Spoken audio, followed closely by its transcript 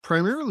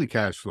primarily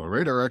cash flow,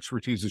 right? Our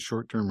expertise is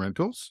short-term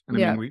rentals. And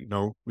I Yeah. mean,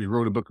 we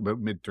wrote a book about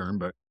midterm,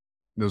 but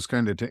those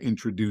kind of to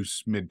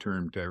introduce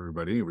midterm to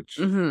everybody, which,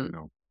 Mm-hmm.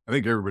 I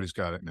think everybody's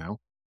got it now.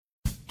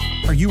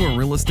 Are you a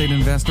real estate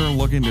investor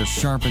looking to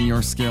sharpen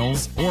your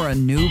skills or a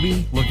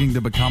newbie looking to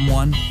become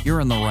one?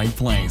 You're in the right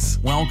place.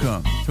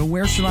 Welcome to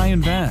Where Should I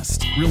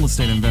Invest? Real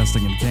Estate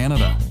Investing in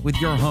Canada with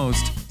your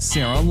host,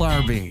 Sarah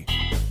Larbi.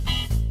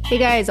 Hey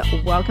guys,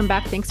 welcome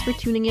back. Thanks for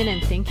tuning in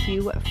and thank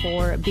you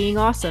for being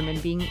awesome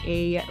and being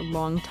a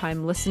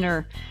long-time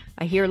listener.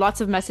 I hear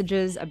lots of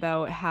messages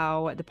about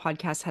how the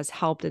podcast has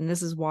helped, and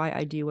this is why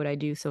I do what I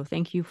do. So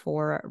thank you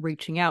for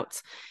reaching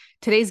out.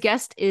 Today's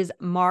guest is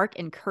Mark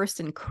and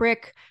Kirsten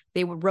Crick.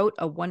 They wrote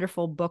a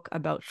wonderful book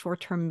about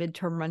short-term,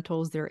 midterm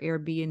rentals, their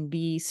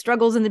Airbnb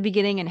struggles in the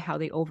beginning and how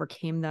they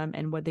overcame them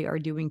and what they are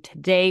doing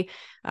today,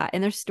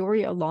 and their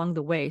story along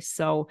the way.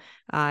 So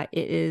it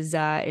is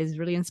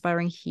really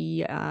inspiring.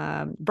 He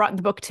brought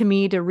the book to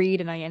me to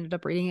read, and I ended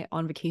up reading it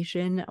on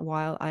vacation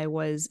while I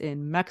was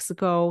in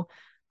Mexico.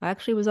 I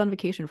actually was on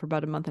vacation for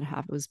about a month and a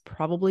half.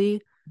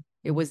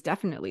 It was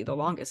definitely the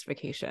longest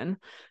vacation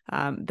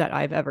that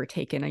I've ever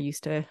taken.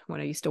 When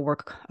I used to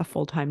work a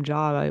full-time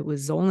job, I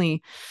was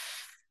only,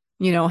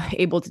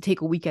 able to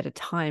take a week at a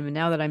time. And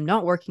now that I'm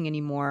not working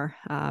anymore,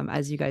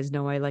 as you guys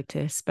know, I like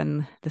to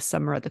spend the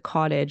summer at the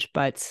cottage.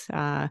 But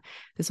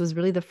this was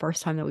really the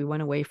first time that we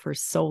went away for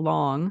so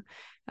long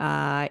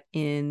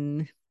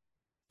in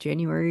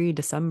January,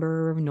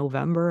 December,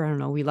 November. I don't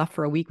know. We left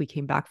for a week. We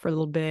came back for a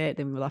little bit.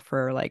 Then we left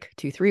for like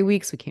 2-3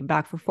 weeks. We came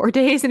back for 4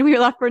 days and we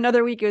left for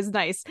another week. It was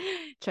nice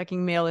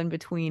checking mail in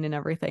between and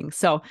everything.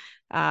 So,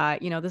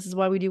 this is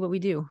why we do what we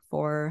do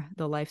for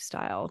the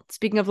lifestyle.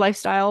 Speaking of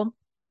lifestyle,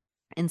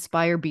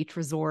 Inspire Beach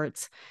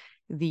Resorts,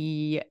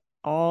 the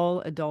all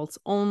adults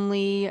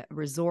only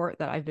resort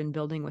that I've been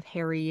building with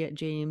Harry,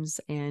 James,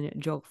 and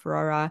Joe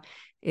Ferrara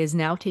is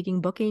now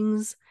taking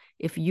bookings.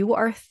 If you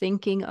are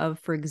thinking of,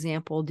 for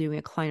example, doing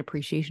a client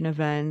appreciation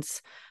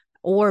event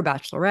or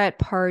bachelorette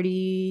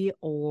party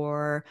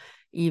or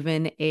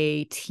even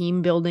a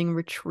team building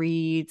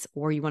retreat,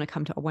 or you want to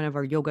come to one of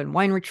our yoga and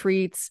wine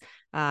retreats,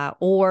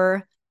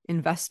 or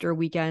investor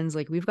weekends,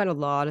 like we've got a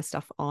lot of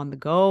stuff on the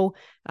go.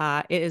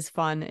 It is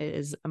fun. It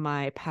is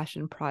my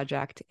passion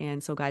project.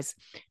 And so guys,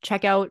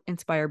 check out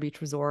Inspire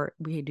Beach Resort.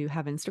 We do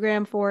have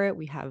Instagram for it.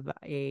 We have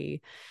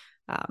a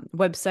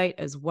website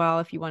as well.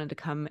 If you wanted to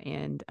come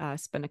and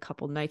spend a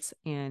couple nights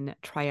and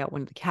try out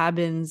one of the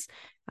cabins,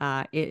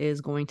 it is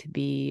going to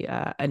be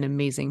an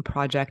amazing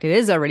project. It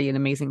is already an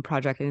amazing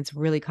project and it's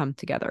really come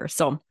together.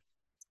 So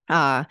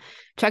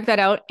check that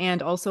out.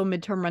 And also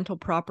midterm rental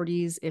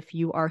properties. If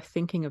you are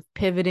thinking of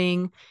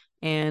pivoting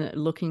and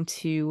looking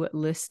to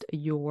list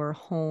your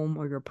home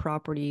or your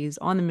properties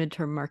on the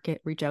midterm market,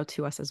 reach out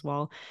to us as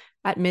well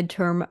at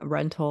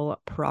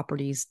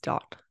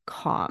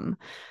midtermrentalproperties.com.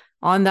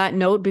 On that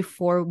note,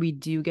 before we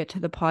do get to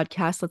the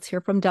podcast, let's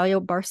hear from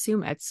Dalia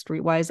Barsoum at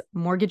Streetwise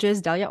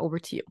Mortgages. Dalia, over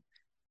to you.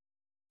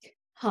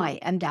 Hi,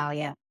 I'm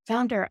Dalia,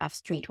 founder of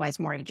Streetwise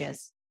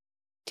Mortgages.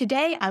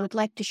 Today, I would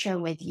like to share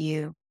with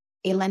you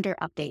a lender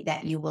update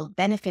that you will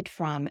benefit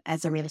from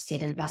as a real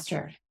estate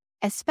investor,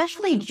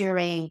 especially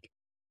during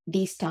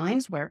these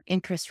times where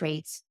interest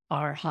rates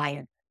are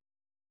higher.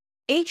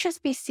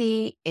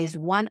 HSBC is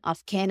one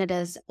of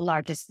Canada's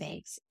largest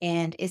banks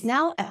and is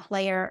now a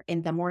player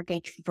in the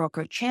mortgage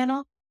broker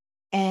channel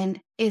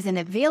and is an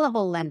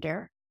available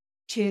lender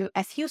to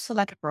a few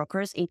select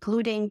brokers,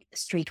 including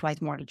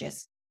Streetwise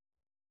Mortgages.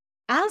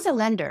 As a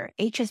lender,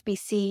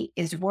 HSBC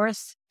is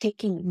worth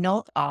taking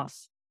note of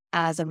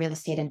as a real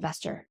estate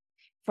investor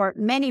for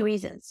many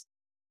reasons.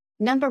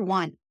 Number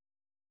one,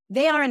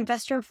 they are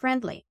investor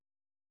friendly.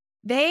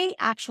 They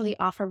actually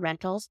offer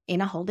rentals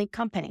in a holding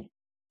company,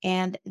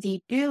 and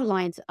they do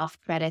lines of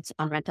credits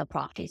on rental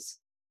properties.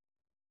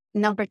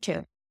 Number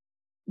two,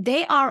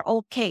 they are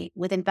okay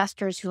with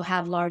investors who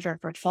have larger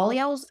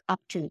portfolios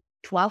up to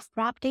 12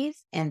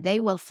 properties, and they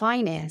will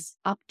finance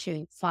up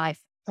to 5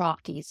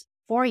 properties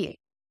for you.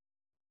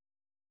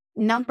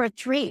 Number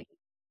three,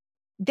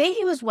 they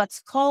use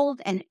what's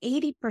called an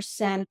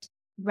 80%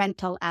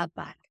 rental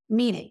add-back,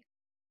 meaning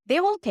they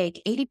will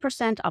take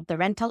 80% of the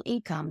rental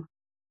income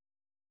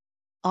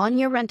on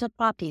your rental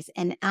properties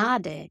and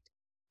add it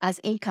as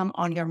income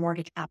on your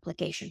mortgage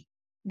application.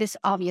 This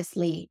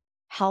obviously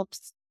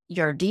helps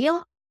your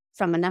deal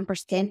from a number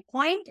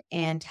standpoint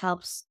and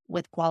helps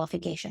with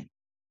qualification.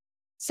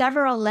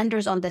 Several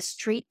lenders on the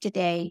street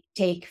today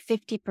take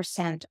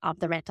 50% of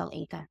the rental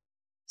income.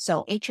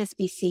 So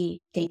HSBC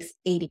takes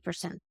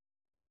 80%.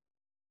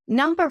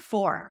 Number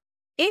four,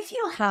 if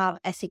you have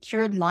a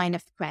secured line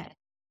of credit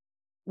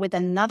with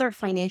another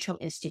financial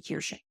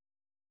institution,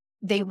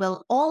 they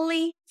will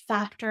only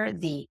factor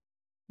the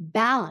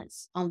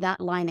balance on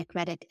that line of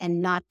credit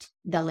and not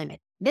the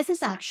limit. This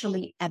is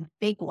actually a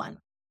big one.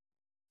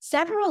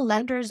 Several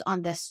lenders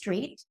on the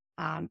street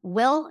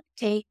will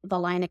take the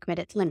line of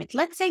credit limit.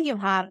 Let's say you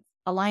have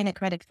a line of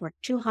credit for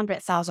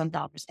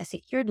 $200,000, a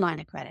secured line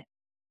of credit,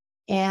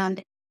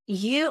 and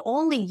you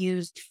only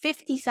used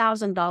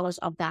 $50,000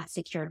 of that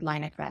secured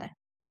line of credit.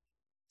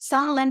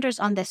 some lenders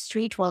on the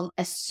street will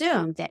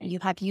assume that you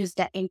have used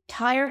the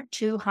entire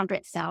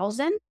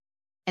 $200,000,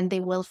 and they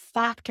will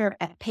factor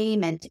a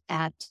payment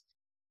at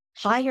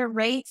higher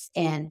rates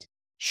and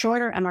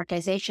shorter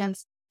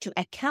amortizations to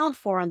account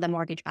for on the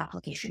mortgage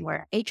application,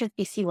 where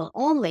HSBC will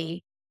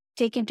only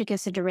take into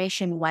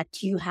consideration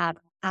what you have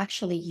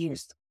actually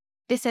used.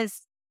 This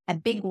is a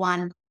big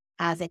one,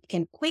 as it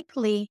can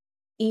quickly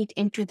eat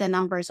into the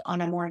numbers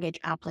on a mortgage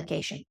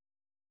application.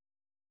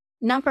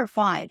 Number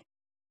 5,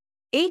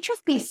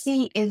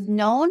 HSBC is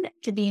known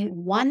to be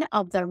one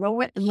of the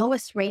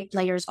lowest rate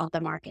players on the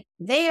market.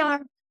 They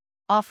are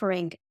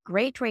offering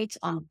great rates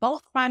on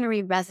both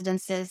primary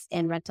residences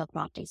and rental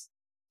properties.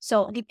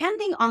 So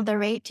depending on the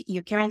rate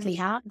you currently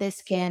have,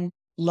 this can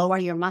lower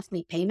your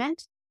monthly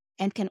payment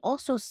and can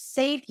also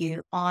save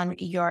you on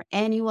your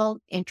annual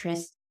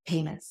interest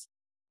payments.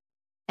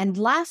 And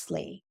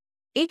lastly,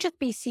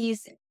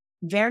 HSBC's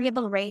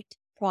variable rate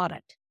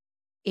product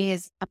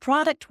is a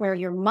product where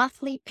your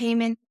monthly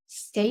payment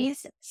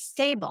stays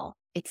stable.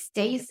 It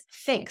stays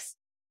fixed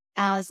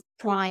as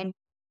prime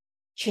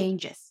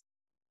changes.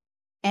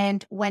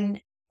 And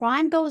when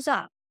prime goes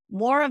up,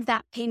 more of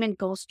that payment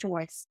goes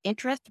towards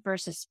interest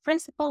versus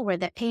principal, where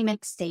the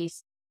payment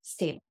stays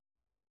stable.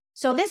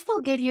 So this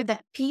will give you the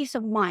peace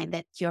of mind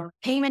that your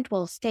payment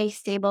will stay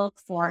stable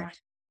for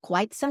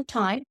quite some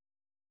time.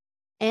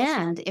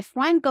 And if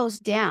prime goes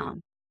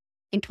down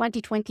in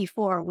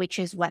 2024, which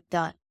is what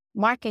the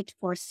market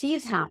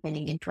foresees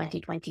happening in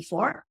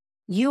 2024,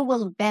 you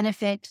will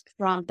benefit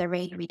from the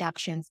rate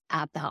reductions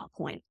at that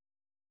point.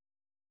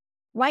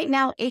 Right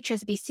now,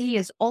 HSBC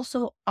is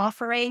also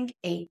offering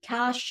a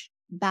cash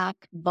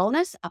back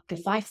bonus up to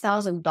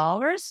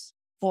 $5,000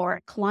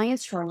 for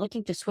clients who are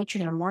looking to switch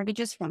their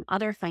mortgages from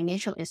other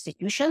financial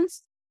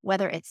institutions,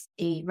 whether it's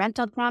a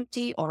rental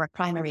property or a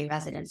primary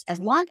residence, as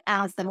long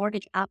as the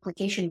mortgage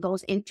application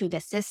goes into the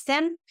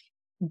system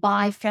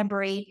by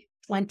February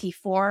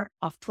 24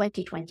 of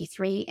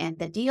 2023, and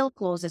the deal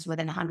closes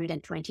within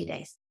 120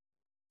 days.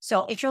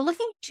 So if you're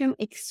looking to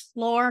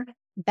explore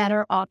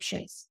better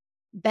options,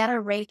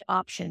 better rate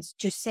options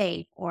to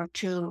save or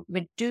to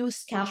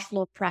reduce cash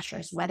flow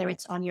pressures, whether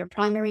it's on your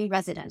primary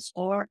residence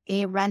or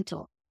a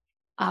rental,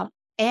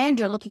 and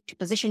you're looking to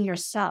position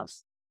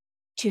yourself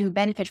to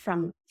benefit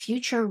from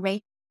future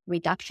rate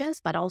reductions,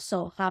 but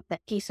also have the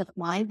peace of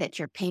mind that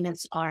your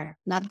payments are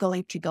not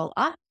going to go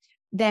up,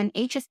 then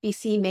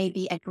HSBC may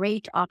be a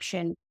great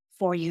option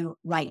for you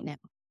right now.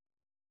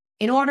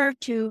 In order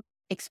to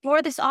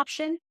explore this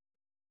option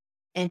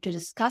and to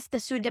discuss the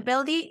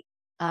suitability,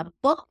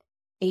 book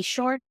a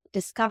short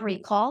discovery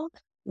call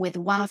with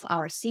one of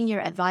our senior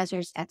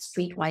advisors at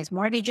Streetwise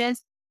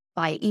Mortgages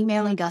by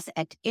emailing us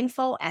at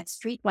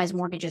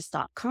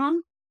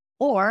info@streetwisemortgages.com,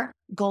 or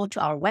go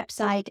to our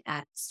website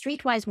at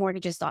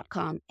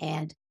streetwisemortgages.com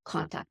and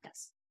contact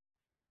us.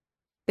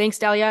 Thanks,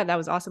 Dalia. That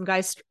was awesome,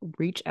 guys.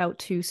 Reach out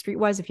to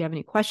Streetwise if you have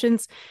any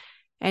questions.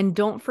 And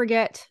don't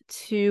forget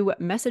to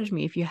message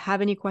me if you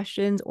have any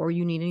questions or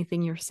you need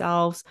anything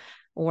yourselves,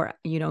 or,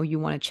 you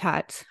want to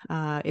chat.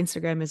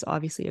 Instagram is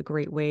obviously a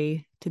great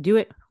way to do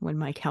it when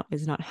my account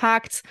is not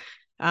hacked.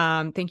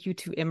 Thank you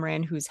to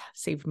Imran, who's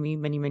saved me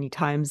many, many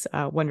times.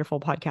 A wonderful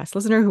podcast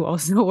listener who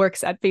also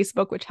works at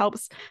Facebook, which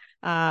helps.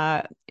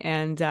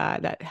 And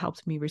that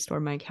helped me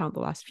restore my account the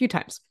last few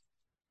times.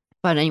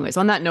 But anyways,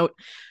 on that note,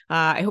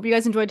 I hope you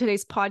guys enjoyed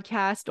today's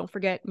podcast. Don't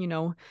forget,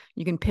 you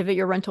can pivot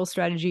your rental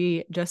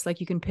strategy just like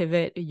you can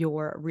pivot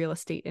your real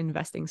estate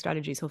investing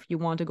strategy. So if you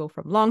want to go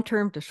from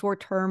long-term to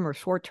short-term, or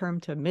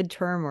short-term to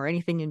mid-term, or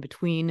anything in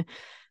between,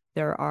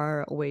 there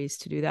are ways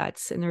to do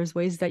that. And there's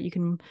ways that you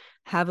can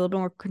have a little bit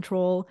more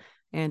control,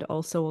 and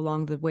also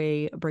along the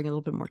way, bring a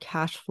little bit more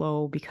cash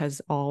flow,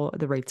 because all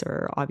the rates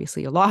are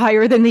obviously a lot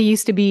higher than they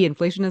used to be.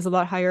 Inflation is a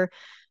lot higher.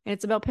 And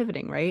it's about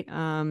pivoting, right?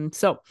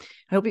 So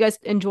I hope you guys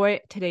enjoy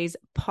today's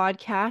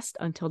podcast.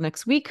 Until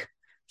next week,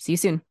 see you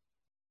soon.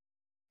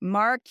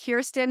 Mark,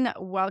 Kirsten,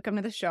 welcome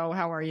to the show.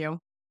 How are you?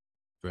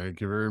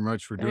 Thank you very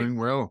much for doing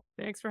well.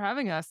 Thanks for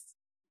having us.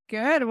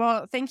 Good.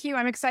 Well, thank you.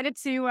 I'm excited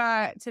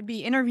to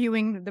be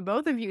interviewing the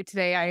both of you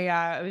today.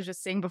 I was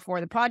just saying before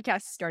the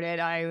podcast started,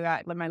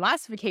 my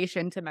last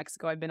vacation to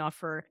Mexico, I've been off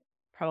for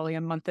probably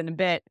a month and a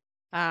bit.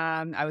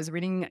 I was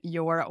reading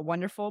your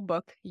wonderful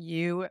book,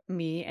 You,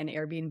 Me, and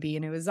Airbnb,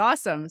 and it was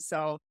awesome.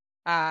 So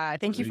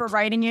thank you for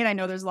writing it. I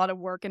know there's a lot of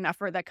work and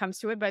effort that comes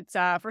to it, but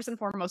first and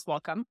foremost,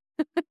 welcome.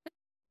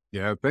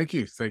 Yeah, thank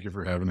you. Thank you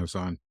for having us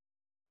on.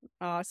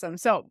 Awesome.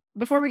 So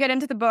before we get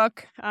into the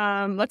book,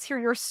 let's hear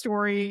your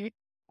story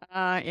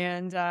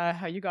and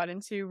how you got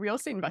into real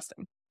estate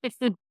investing.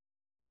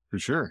 For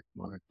sure.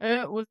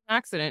 It was an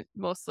accident,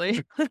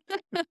 mostly.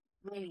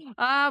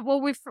 Well,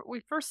 we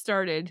first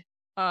started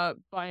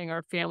buying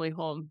our family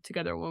home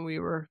together when we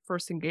were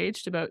first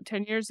engaged about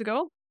 10 years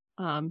ago.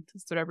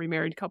 That's what every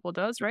married couple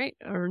does, right?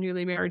 Or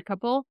newly married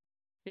couple.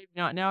 Maybe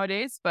not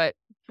nowadays, but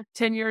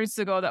 10 years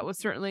ago, that was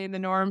certainly the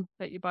norm,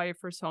 that you buy your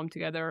first home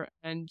together.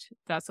 And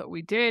that's what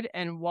we did.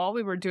 And while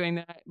we were doing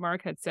that,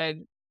 Mark had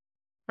said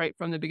right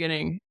from the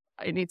beginning,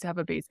 I need to have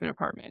a basement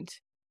apartment.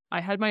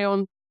 I had my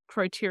own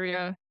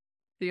criteria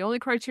The only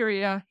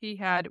criteria he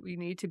had, we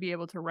need to be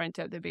able to rent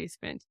out the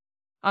basement.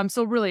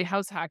 So really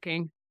house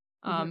hacking,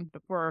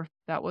 before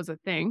that was a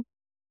thing.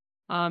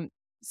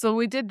 So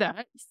we did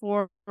that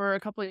for a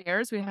couple of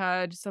years. We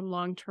had some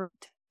long-term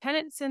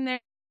tenants in there.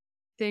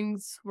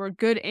 Things were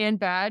good and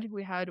bad.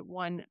 We had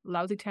one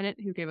lousy tenant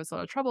who gave us a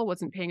lot of trouble,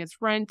 wasn't paying his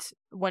rent.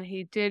 When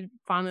he did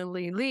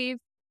finally leave,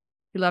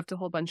 he left a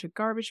whole bunch of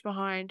garbage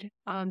behind.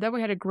 Then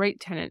we had a great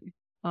tenant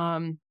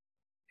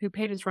who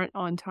paid his rent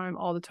on time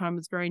all the time,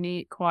 was very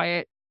neat,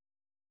 quiet.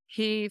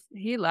 He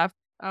left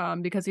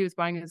because he was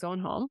buying his own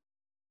home.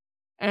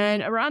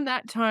 And around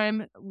that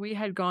time, we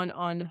had gone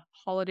on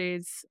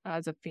holidays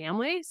as a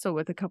family. So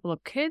with a couple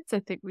of kids, I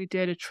think we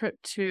did a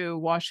trip to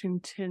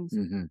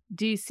Washington,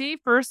 D.C.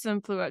 first,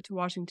 and flew out to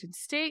Washington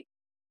State.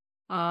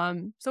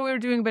 So we were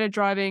doing a bit of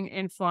driving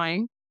and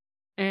flying.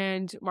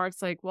 And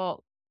Mark's like,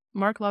 well,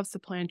 Mark loves to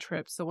plan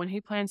trips. So when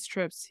he plans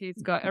trips,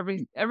 he's got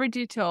every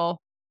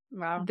detail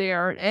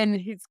there. And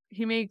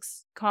he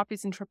makes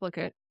copies in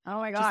triplicate. Oh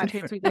my Just God.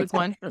 in case we lose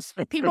one.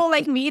 People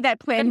like me that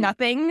plan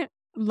nothing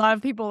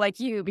love people like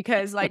you,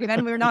 because like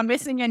then we're not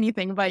missing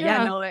anything. But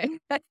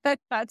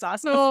that's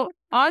awesome. So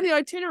on the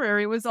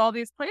itinerary was all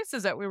these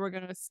places that we were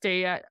going to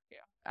stay at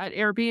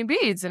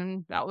Airbnbs,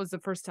 and that was the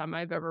first time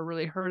I've ever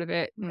really heard of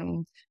it.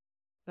 And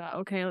thought,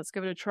 okay, let's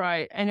give it a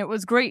try. And it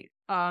was great,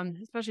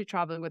 especially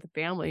traveling with a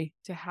family,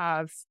 to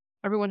have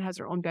everyone has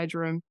their own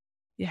bedroom.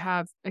 You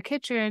have a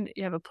kitchen,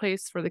 you have a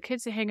place for the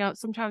kids to hang out,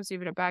 sometimes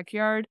even a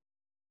backyard.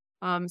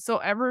 So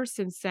ever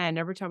since then,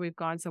 every time we've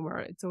gone somewhere,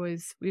 it's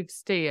always we've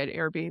stayed at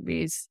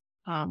Airbnbs.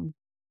 And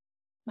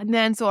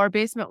then so our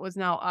basement was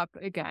now up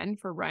again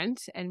for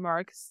rent. And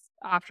Mark's,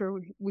 after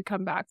we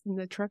come back from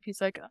the trip,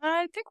 he's like,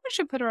 I think we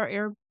should put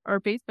our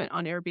basement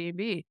on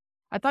Airbnb.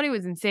 I thought he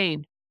was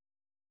insane.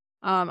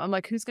 I'm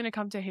like, who's going to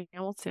come to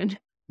Hamilton?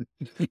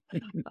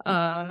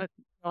 Well,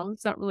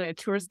 it's not really a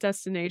tourist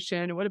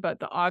destination. What about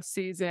the off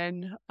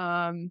season?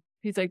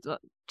 He's like,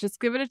 just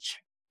give it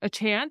a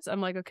chance.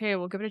 I'm like, okay,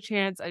 we'll give it a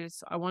chance. I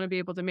want to be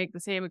able to make the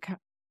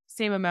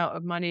same amount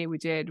of money we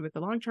did with the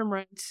long-term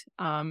rent.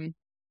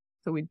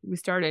 So we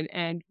started,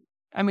 and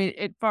I mean,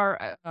 it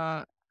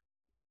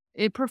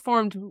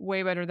performed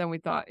way better than we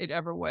thought it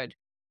ever would.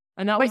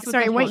 And that was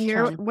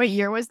what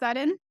year was that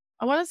in?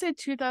 I want to say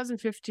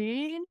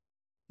 2015.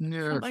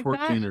 Yeah, like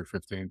 14 that. or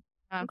 15.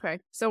 Okay.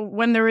 So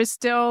when there was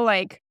still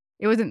like,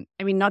 it wasn't,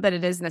 I mean, not that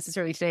it is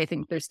necessarily today. I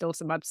think there's still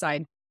some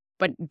upside.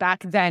 But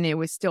back then, it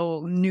was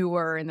still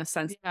newer in the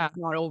sense that it's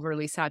not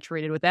overly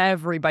saturated with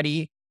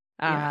everybody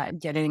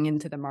getting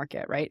into the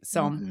market, right?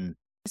 So,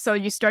 so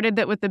you started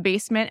that with the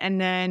basement,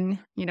 and then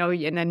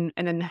and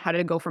then how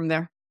did it go from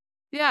there?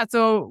 Yeah,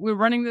 so we're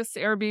running this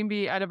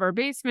Airbnb out of our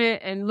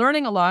basement and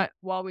learning a lot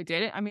while we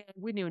did it. I mean,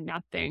 we knew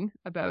nothing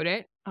about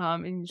it,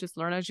 and you just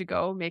learn as you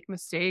go, make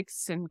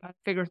mistakes, and kind of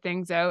figure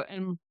things out.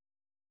 And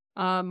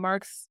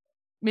Mark's.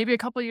 Maybe a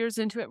couple of years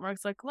into it,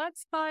 Mark's like,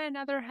 let's buy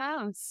another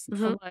house.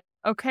 I'm like,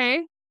 okay,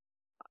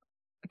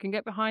 I can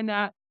get behind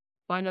that.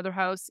 Buy another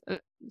house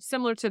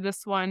similar to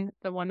this one,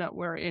 the one that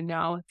we're in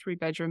now, a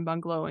 3-bedroom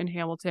bungalow in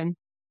Hamilton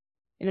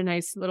in a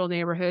nice little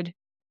neighborhood.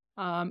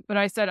 But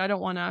I said, I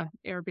don't want to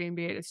Airbnb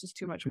it. It's just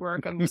too much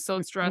work. I'm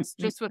so stressed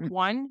just with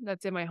one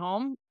that's in my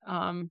home.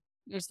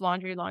 There's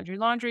laundry,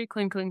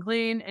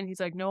 clean. And he's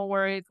like, no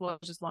worries. We'll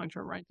just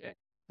long-term rent it.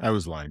 I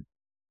was lying.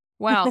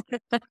 Well,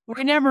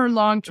 we never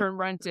long-term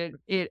rented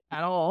it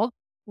at all.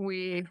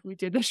 We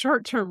did the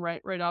short-term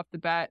rent right off the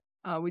bat.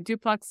 We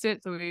duplexed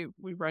it, so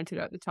we rented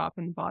out the top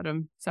and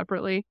bottom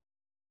separately.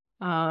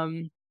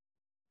 And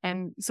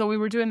so we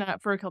were doing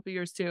that for a couple of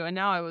years too. And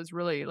now I was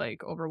really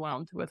like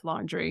overwhelmed with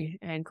laundry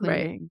and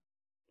cleaning.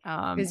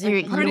 Because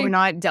you were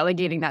not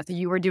delegating that, so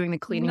you were doing the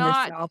cleaning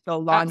yourself, the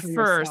laundry at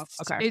first.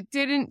 Yourself. Okay. It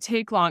didn't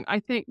take long. I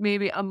think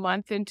maybe a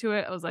month into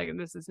it, I was like,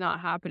 this is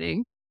not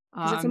happening.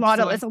 It's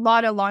a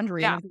lot of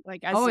laundry. Yeah.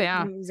 Like as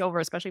it's over,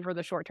 especially for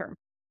the short term.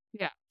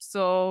 Yeah.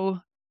 So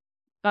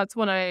that's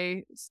when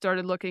I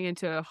started looking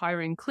into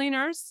hiring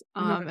cleaners.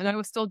 And I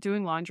was still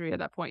doing laundry at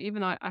that point.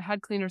 Even though I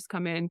had cleaners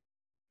come in,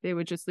 they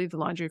would just leave the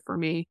laundry for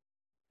me.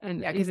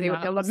 And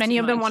because many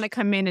of them want to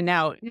come in and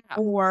out,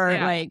 or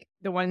like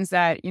the ones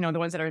that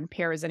are in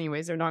pairs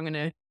anyways, they're not going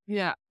to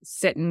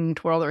sit and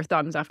twirl their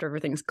thumbs after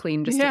everything's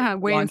clean. Just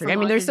waiting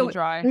for there's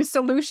dry. There's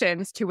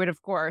solutions to it,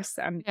 of course.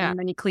 And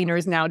many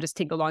cleaners now just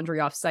take the laundry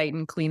off site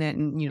and clean it,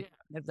 and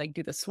like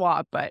do the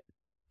swap. But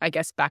I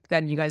guess back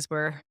then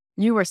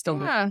you were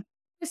still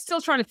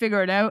still trying to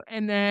figure it out.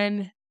 And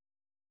then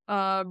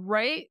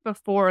right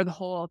before the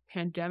whole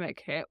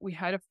pandemic hit, we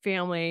had a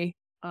family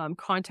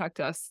contact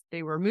us.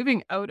 They were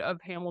moving out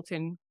of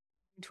Hamilton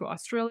to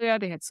Australia.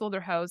 They had sold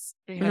their house.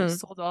 They had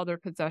sold all their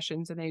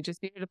possessions, and they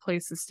just needed a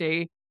place to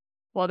stay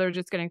while they're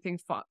just getting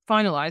things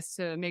finalized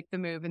to make the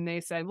move. And they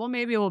said, well,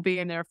 maybe we'll be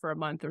in there for a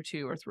month or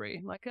 2 or 3.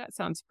 I'm like, that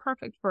sounds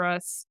perfect for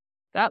us.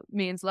 That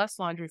means less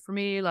laundry for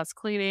me, less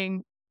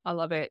cleaning. I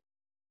love it.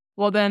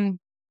 Well, then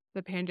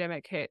the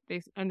pandemic hit.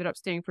 They ended up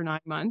staying for 9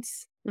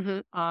 months.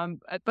 But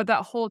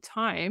that whole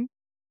time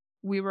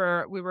we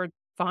were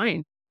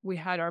fine. We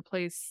had our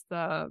place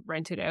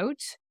rented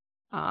out.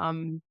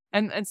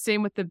 And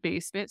same with the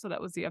basement. So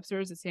that was the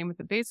upstairs. The same with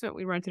the basement.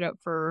 We rented out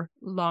for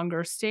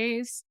longer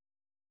stays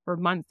for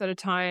months at a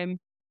time.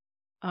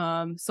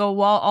 So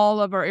while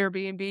all of our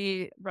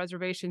Airbnb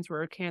reservations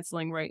were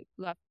canceling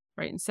left,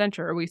 right, and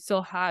center, we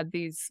still had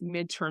these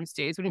midterm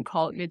stays. We didn't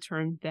call it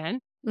midterm then.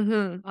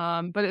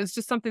 But it was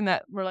just something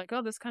that we're like,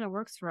 oh, this kind of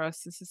works for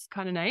us. This is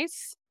kind of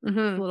nice. A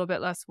little bit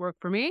less work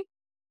for me.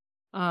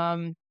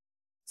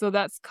 So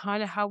that's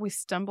kind of how we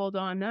stumbled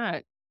on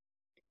that.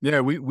 Yeah,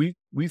 we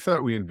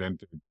thought we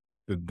invented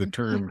the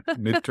term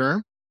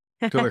midterm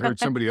until I heard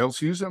somebody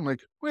else use it. I'm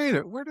like,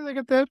 wait, where did I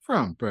get that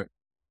from? But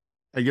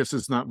I guess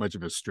it's not much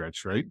of a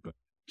stretch, right? But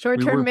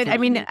short-term mid. I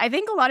mean, I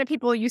think a lot of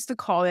people used to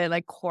call it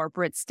like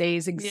corporate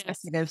stays,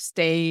 executive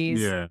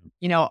stays,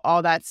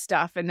 all that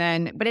stuff. And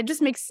then, but it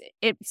just makes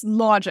it's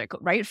logical,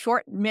 right?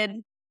 Short,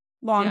 mid,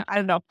 long. Yeah. I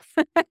don't know.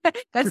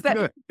 That's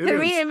that. To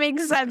me, it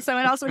makes sense. So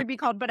it also would be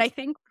called. But I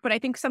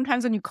think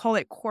sometimes when you call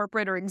it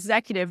corporate or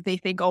executive, they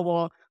think, oh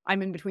well,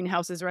 I'm in between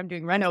houses or I'm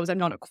doing renos. I'm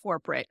not a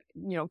corporate,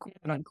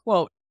 quote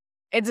unquote.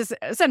 It's just,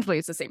 essentially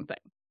it's the same thing.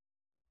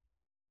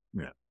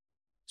 Yeah.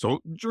 So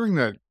during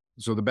that,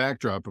 so the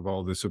backdrop of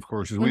all this, of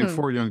course, is we had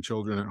 4 young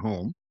children at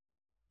home.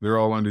 They're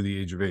all under the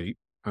age of 8.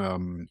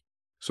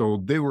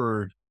 So they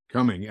were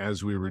coming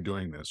as we were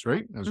doing this,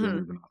 right? As we were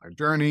moving on our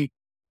journey.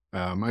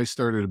 I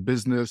started a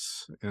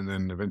business, and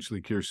then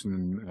eventually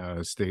Kirsten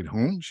stayed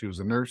home. She was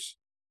a nurse.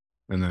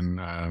 And then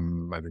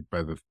I think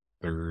by the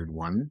 3rd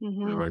one,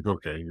 we're like,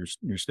 okay,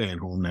 you're staying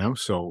home now.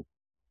 So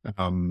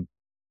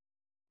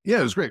yeah,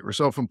 it was great. We're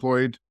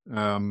self-employed.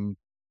 And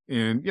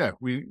yeah,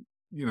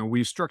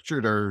 we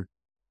structured our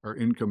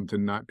income to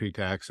not pay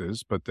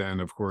taxes, but then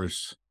of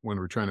course, when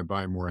we're trying to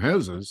buy more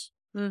houses,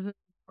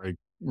 like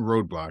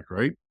roadblock,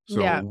 right?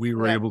 So we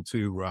were able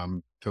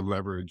to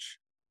leverage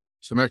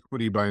some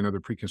equity by another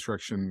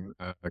pre-construction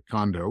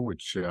condo,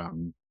 which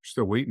I'm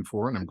still waiting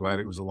for, and I'm glad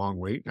it was a long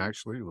wait.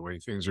 Actually, the way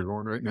things are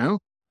going right now,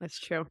 that's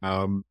true.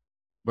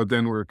 But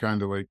then we're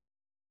kind of like,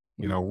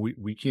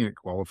 we can't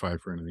qualify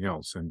for anything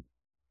else, and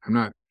I'm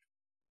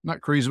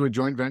not crazy with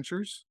joint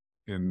ventures.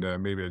 And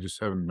maybe I just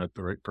haven't met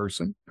the right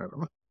person. I don't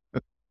know.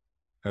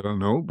 I don't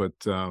know. But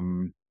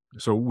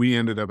so we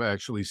ended up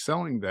actually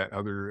selling that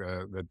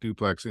that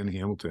duplex in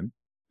Hamilton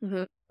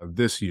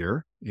this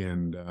year.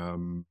 And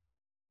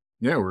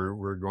yeah,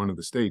 we're going to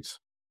the States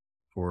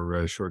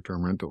for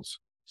short-term rentals.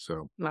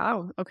 So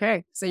wow.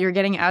 Okay. So you're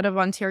getting out of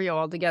Ontario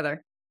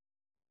altogether.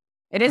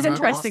 It is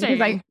interesting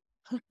because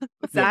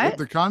what's that?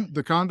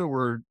 The condo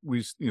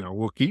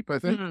we'll keep, I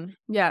think.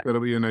 Yeah.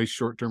 That'll be a nice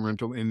short-term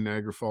rental in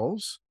Niagara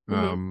Falls.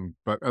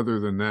 But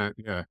other than that,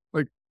 yeah,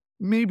 like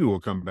maybe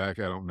we'll come back.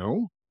 I don't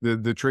know.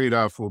 The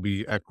trade-off will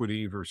be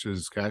equity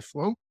versus cash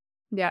flow.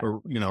 Yeah.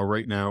 Or,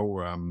 right now,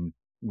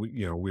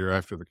 we're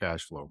after the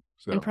cash flow.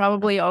 So. And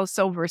probably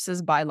also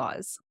versus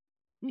bylaws.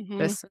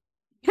 Just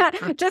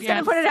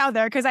gonna put it out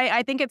there because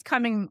I think it's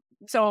coming.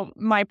 So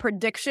my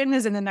prediction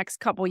is in the next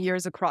couple of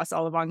years across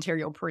all of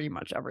Ontario, pretty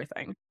much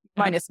everything,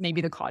 minus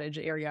maybe the cottage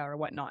area or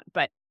whatnot.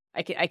 But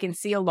I can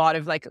see a lot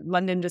of like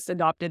London just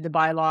adopted the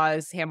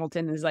bylaws.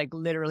 Hamilton is like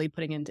literally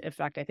putting into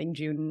effect. I think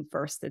June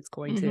 1st it's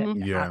going to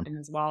happen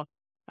as well,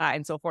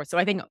 and so forth. So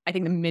I think the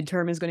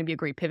midterm is going to be a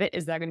great pivot.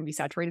 Is that going to be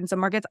saturated in some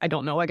markets? I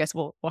don't know. I guess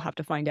we'll have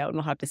to find out and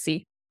we'll have to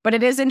see. But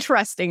it is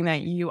interesting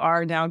that you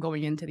are now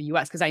going into the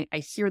U.S. because I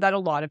hear that a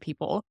lot of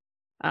people,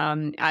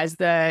 as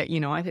the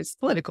it's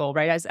political,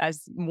 right?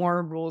 As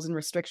more rules and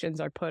restrictions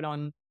are put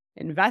on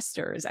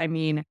investors. I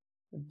mean,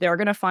 they're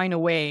going to find a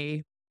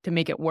way to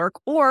make it work,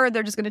 or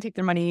they're just going to take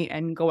their money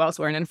and go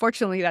elsewhere. And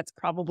unfortunately, that's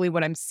probably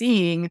what I'm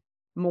seeing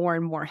more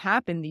and more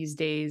happen these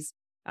days.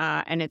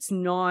 And it's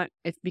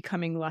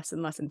becoming less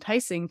and less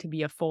enticing to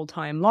be a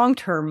full-time,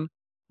 long-term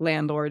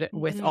landlord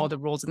with all the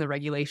rules and the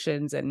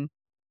regulations and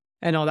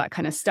all that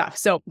kind of stuff.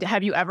 So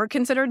have you ever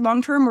considered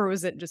long-term, or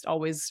was it just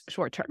always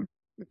short-term?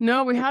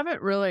 No, we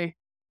haven't really.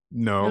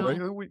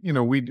 No.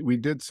 We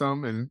did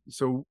some. And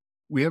so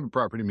we have a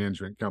property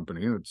management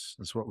company.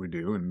 That's what we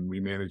do. And we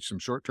manage some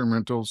short-term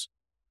rentals.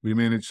 We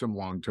manage some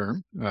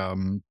long-term,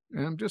 and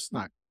I'm just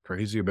not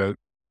crazy about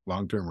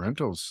long-term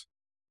rentals.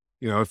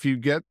 If you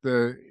do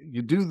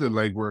the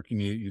legwork and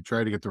you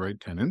try to get the right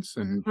tenants,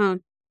 and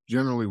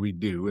generally we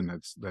do, and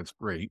that's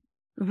great.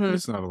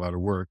 It's not a lot of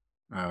work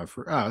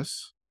for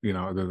us,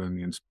 other than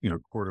the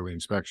quarterly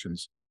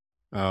inspections.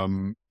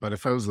 But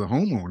if I was the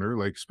homeowner,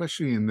 like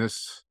especially in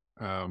this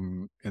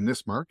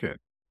market,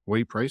 the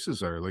way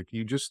prices are, like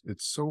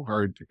it's so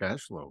hard to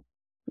cash flow.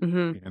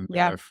 And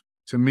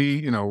to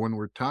me, when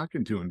we're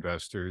talking to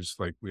investors,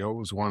 like we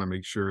always want to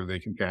make sure they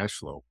can cash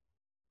flow.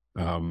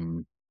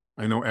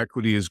 I know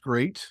equity is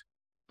great,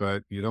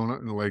 but you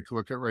don't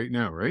look at right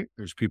now, right?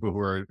 There's people who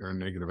are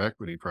negative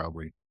equity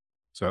probably.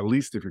 So at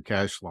least if you're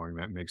cash flowing,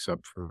 that makes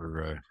up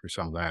for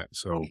some of that.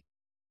 So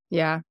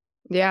yeah.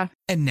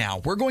 And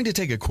now we're going to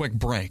take a quick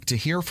break to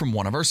hear from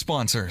one of our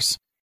sponsors.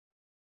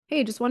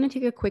 Hey, just want to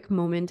take a quick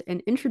moment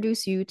and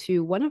introduce you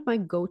to one of my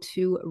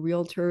go-to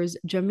realtors,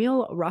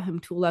 Jamil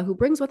Rahimtullah, who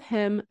brings with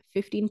him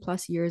 15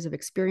 plus years of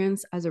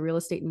experience as a real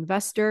estate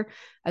investor,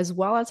 as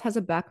well as has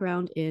a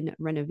background in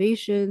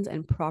renovations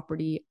and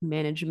property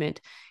management.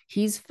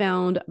 He's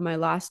found my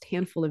last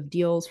handful of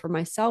deals for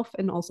myself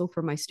and also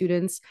for my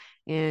students,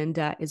 and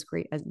is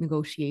great at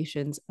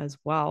negotiations as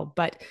well.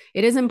 But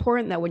it is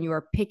important that when you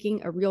are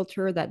picking a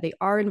realtor, that they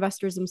are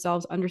investors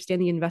themselves,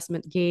 understand the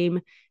investment game,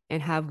 and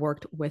have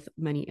worked with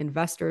many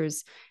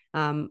investors,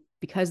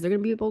 because they're going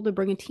to be able to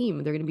bring a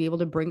team. They're going to be able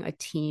to bring a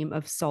team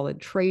of solid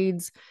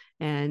trades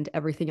and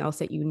everything else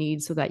that you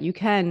need so that you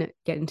can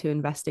get into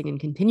investing and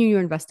continue your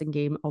investing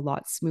game a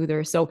lot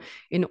smoother. So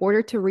in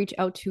order to reach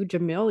out to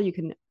Jamil, you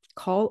can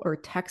call or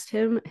text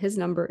him. His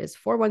number is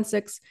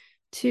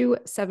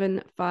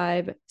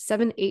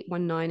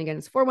 416-275-7819. Again,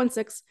 it's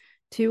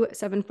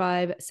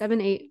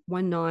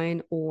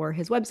 416-275-7819, or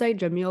his website,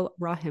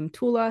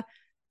 jamilrahimtullah.com.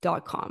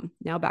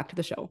 Now back to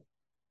the show.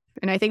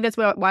 And I think that's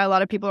why a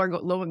lot of people are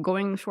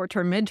going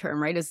short-term,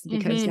 midterm, right? Is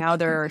because now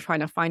they're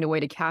trying to find a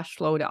way to cash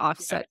flow to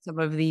offset some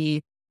of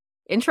the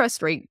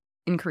interest rate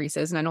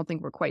increases. And I don't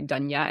think we're quite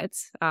done yet,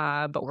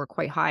 but we're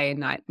quite high in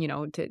that,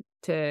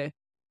 to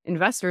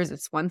investors,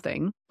 it's one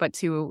thing, but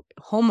to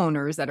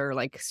homeowners that are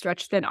like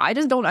stretched thin, I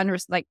just don't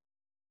understand. Like,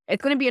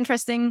 it's going to be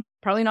interesting,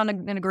 probably not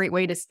in a great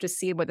way to just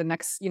see what the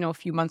next,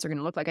 few months are going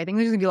to look like. I think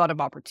there's going to be a lot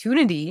of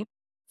opportunity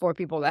for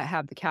people that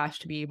have the cash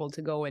to be able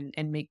to go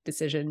and make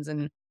decisions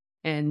and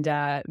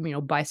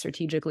buy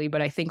strategically.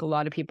 But I think a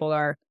lot of people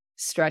are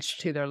stretched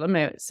to their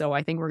limit. So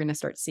I think we're going to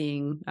start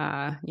seeing,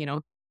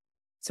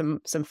 some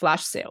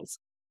flash sales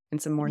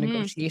and some more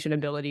negotiation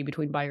ability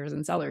between buyers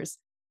and sellers.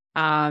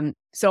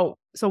 So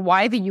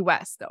why the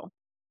US though?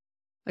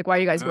 Like, why are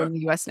you guys going to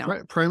the US now?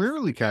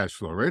 Primarily cash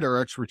flow, right? Our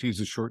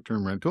expertise is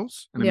short-term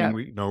rentals. And I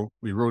mean,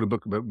 we wrote a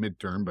book about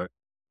midterm, but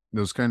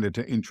those kind of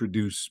to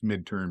introduce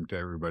midterm to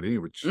everybody,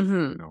 which,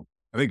 I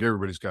think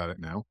everybody's got it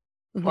now.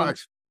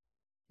 But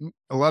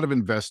a lot of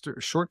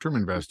short-term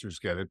investors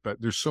get it,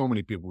 but there's so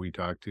many people we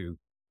talk to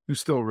who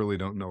still really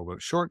don't know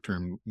about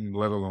short-term,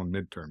 let alone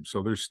midterm.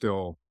 So there's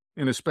still,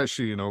 and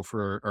especially,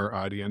 for our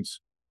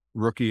audience,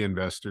 rookie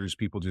investors,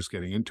 people just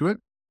getting into it.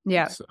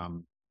 Yeah. It's,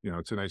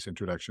 it's a nice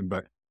introduction,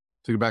 but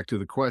to go back to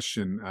the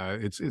question,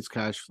 it's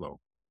cash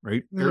flow,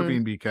 right?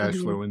 Airbnb cash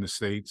flow in the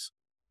States,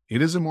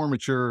 it is a more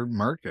mature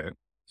market.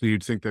 So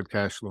you'd think that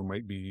cash flow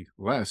might be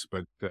less,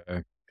 but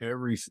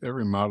every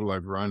model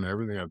I've run,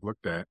 everything I've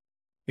looked at,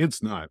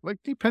 it's not. Like,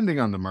 depending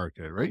on the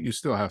market, right? You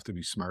still have to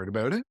be smart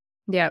about it.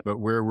 Yeah. But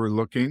where we're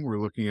looking at, we're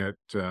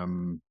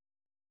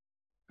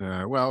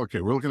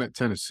looking at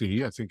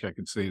Tennessee. I think I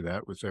can say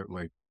that without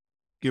like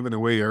giving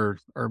away our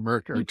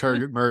market, our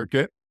target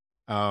market.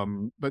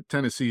 But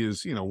Tennessee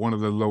is, one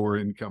of the lower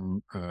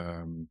income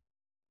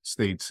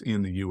states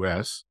in the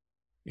U.S.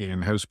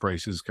 and house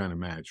prices kind of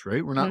match,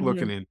 right? We're not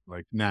looking in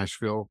like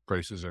Nashville.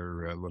 Prices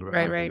are a little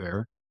bit higher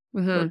there,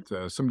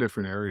 but some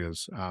different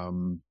areas.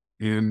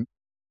 And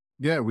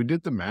yeah, we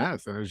did the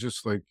math, and I was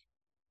just like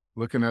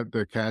looking at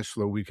the cash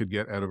flow we could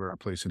get out of our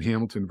place in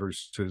Hamilton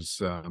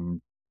versus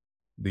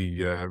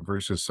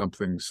versus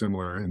something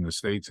similar in the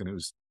States, and it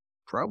was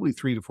probably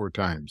 3 to 4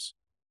 times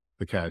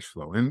the cash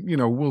flow. And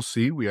we'll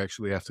see. We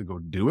actually have to go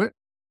do it.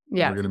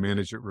 Yeah, we're going to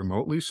manage it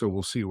remotely, so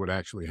we'll see what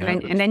actually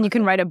happens. And then you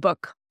can write a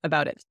book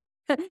about it.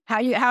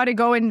 how to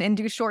go and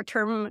do short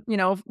term,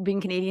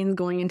 being Canadian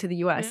going into the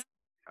US. Yeah.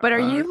 But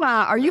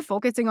are you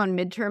focusing on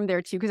midterm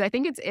there too? Because I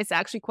think it's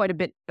actually quite a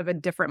bit of a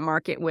different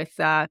market with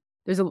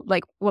there's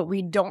what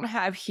we don't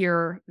have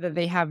here that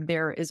they have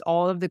there is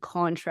all of the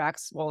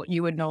contracts. Well,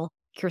 you would know,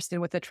 Kirsten,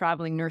 with the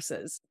traveling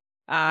nurses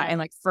and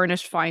like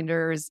Furnished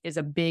Finders is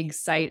a big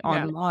site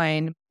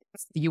online.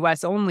 It's the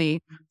US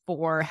only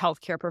for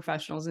healthcare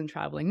professionals and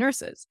traveling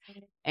nurses.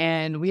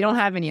 And we don't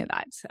have any of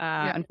that.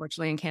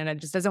 Unfortunately, in Canada,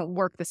 it just doesn't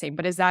work the same.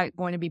 But is that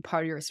going to be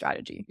part of your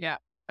strategy? Yeah,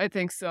 I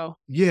think so.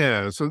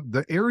 Yeah. So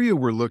the area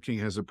we're looking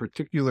has a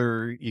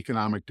particular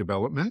economic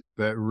development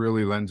that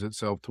really lends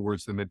itself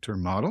towards the midterm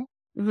model.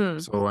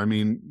 So, I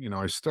mean,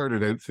 I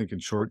started out thinking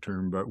short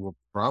term, but we'll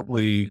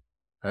probably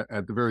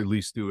at the very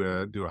least do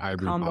a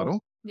hybrid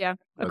model. Yeah.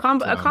 A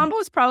combo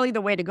is probably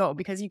the way to go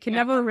because you can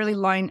never really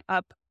line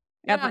up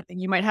everything.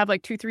 You might have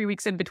like 2-3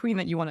 weeks in between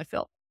that you want to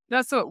fill.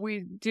 That's what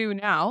we do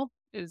now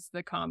is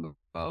the combo.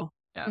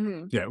 Yeah.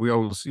 Yeah. We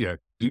always, do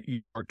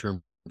short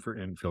term for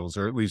infills,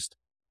 or at least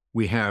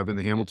we have in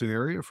the Hamilton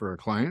area for our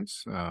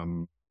clients.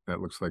 That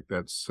looks like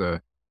that's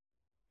going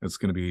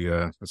to be,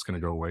 that's going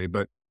to go away.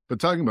 But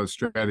talking about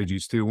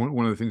strategies too,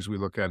 one of the things we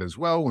look at as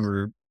well when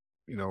we're,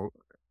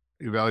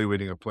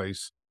 evaluating a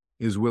place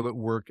is, will it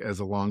work as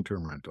a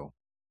long-term rental?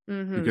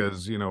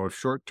 Because, if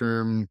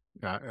short-term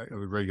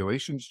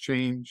regulations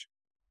change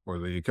or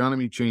the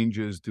economy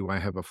changes, do I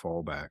have a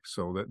fallback?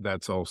 So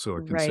that's also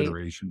a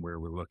consideration where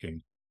we're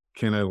looking.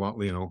 Can I,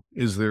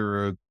 is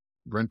there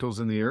rentals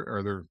in the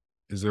area?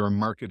 Is there a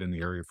market in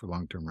the area for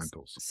long-term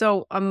rentals?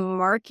 So a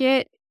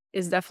market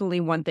is definitely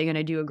one thing. And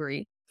I do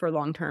agree for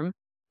long-term.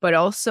 but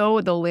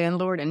also the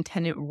landlord and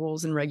tenant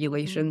rules and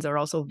regulations are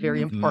also very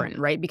Mhm. important,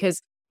 right?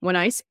 Because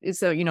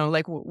so,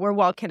 like we're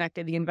well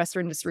connected. The investor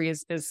industry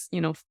is,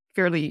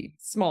 fairly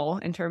small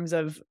in terms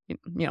of,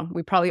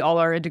 we probably all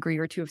are a degree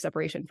or two of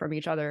separation from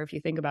each other if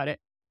you think about it.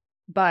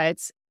 But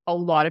a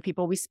lot of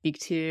people we speak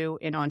to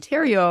in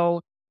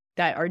Ontario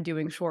that are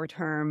doing short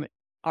term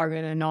are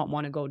going to not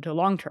want to go to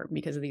long term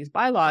because of these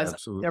bylaws. They're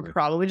Absolutely.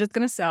 probably just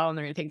going to sell and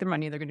they're going to take their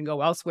money. They're going to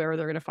go elsewhere.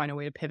 They're going to find a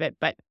way to pivot.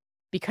 But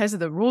because of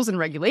the rules and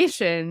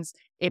regulations,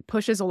 it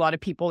pushes a lot of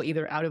people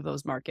either out of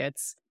those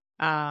markets.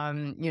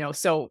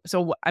 So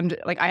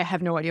I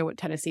have no idea what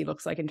Tennessee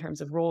looks like in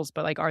terms of rules,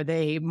 but like, are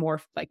they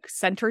more like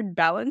centered,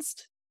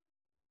 balanced?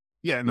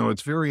 Yeah, no,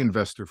 it's very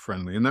investor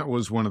friendly. And that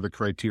was one of the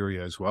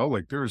criteria as well.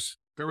 Like there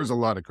was a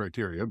lot of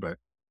criteria, but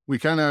we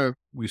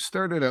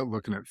started out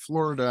looking at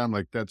Florida. I'm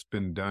like, that's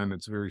been done.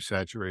 It's very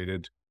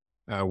saturated.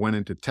 Went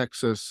into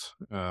Texas,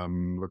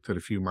 looked at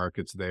a few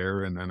markets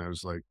there. And then I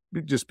was like,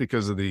 just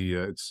because of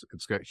it's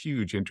got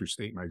huge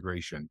interstate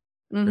migration,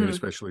 right? Mm-hmm.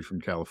 Especially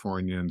from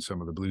California and some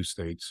of the blue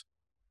states.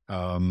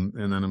 And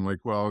then I'm like,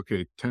 well,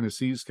 okay,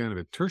 Tennessee's kind of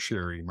a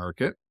tertiary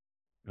market.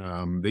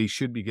 They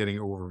should be getting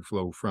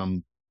overflow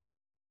from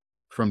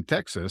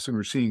Texas, and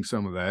we're seeing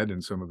some of that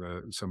in some of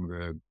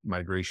the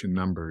migration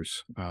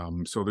numbers.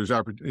 So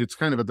it's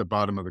kind of at the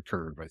bottom of the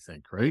curve, I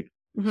think, right?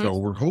 Mm-hmm. So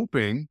we're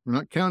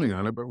not counting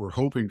on it, but we're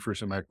hoping for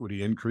some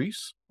equity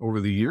increase over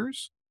the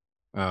years.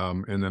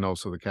 And then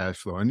also the cash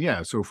flow. And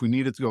yeah, so if we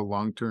need it to go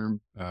long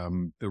term,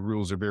 the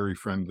rules are very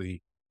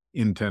friendly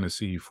in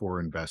Tennessee for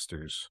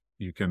investors.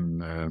 You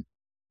can,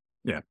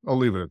 I'll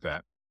leave it at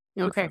that.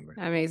 Okay,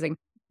 amazing.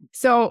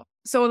 So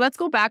let's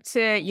go back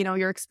to,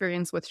 your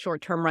experience with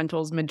short-term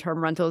rentals,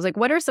 midterm rentals. Like,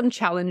 what are some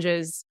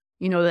challenges,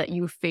 that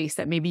you face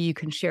that maybe you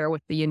can share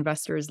with the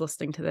investors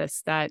listening to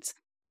this that,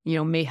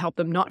 may help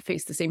them not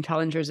face the same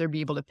challenges or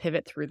be able to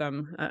pivot through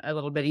them a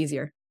little bit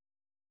easier?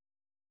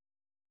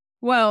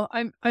 Well,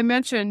 I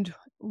mentioned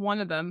one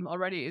of them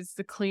already is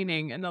the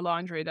cleaning and the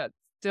laundry. That's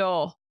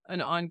still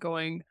an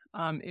ongoing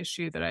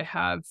issue that I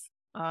have.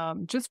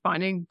 Just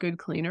finding good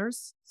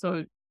cleaners.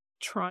 So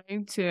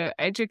trying to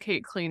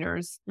educate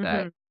cleaners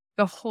that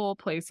the whole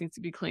place needs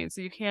to be clean. So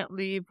you can't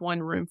leave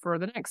one room for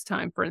the next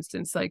time, for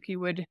instance, like you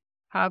would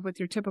have with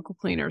your typical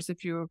cleaners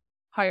if you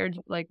hired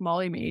like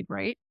Molly Maid,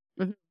 right?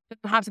 Mhm.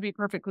 It doesn't have to be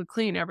perfectly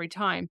clean every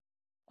time.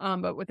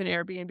 But with an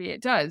Airbnb,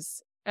 it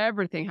does.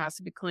 Everything has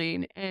to be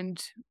clean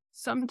and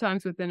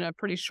sometimes within a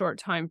pretty short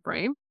time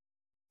frame.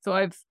 So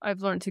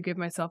I've learned to give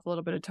myself a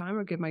little bit of time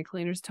or give my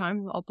cleaners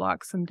time. I'll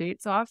block some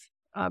dates off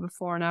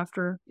before and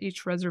after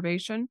each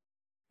reservation.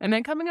 And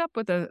then coming up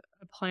with a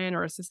plan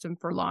or a system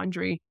for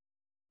laundry,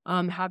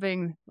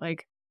 having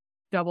like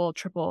double,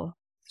 triple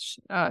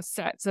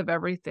sets of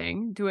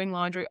everything. Doing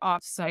laundry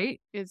off-site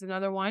is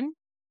another one.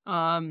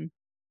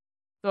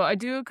 So I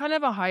do kind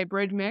of a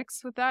hybrid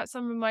mix with that.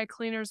 Some of my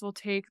cleaners will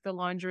take the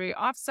laundry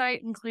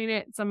off-site and clean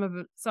it.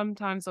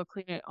 Sometimes they'll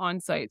clean it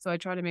on-site. So I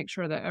try to make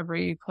sure that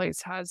every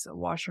place has a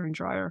washer and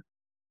dryer.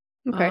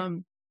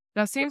 Okay.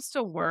 That seems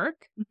to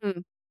work.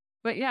 Mhm.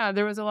 But yeah,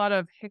 there was a lot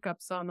of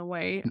hiccups on the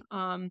way.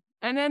 And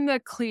then the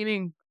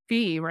cleaning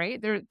fee,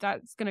 right?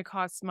 That's going to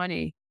cost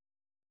money.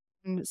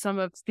 And some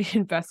of the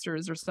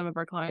investors or some of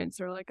our clients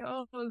are like,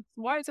 "Oh,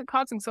 why is it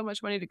costing so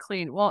much money to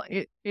clean?" Well,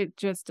 it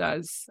just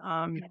does.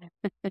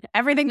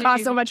 Everything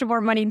costs so much more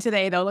money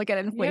today, though. Look at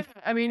inflation.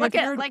 Yeah, I mean, Look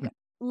at like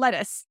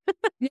lettuce.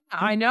 yeah,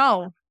 I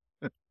know.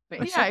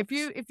 But yeah,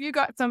 if you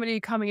got somebody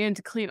coming in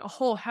to clean a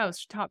whole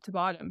house top to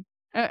bottom,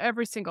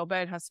 every single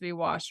bed has to be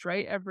washed,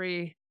 right?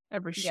 Every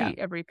sheet,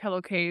 every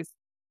pillowcase,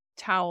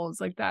 towels,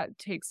 like that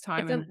takes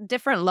time. It's a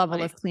different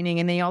level of cleaning,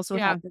 and they also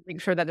have to make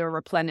sure that they're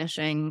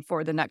replenishing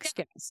for the next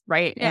guest,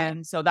 right? Yeah.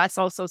 And so that's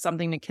also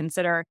something to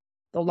consider.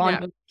 The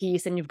laundry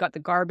piece, and you've got the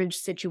garbage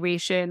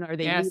situation. Are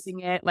they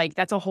using it? Like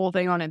that's a whole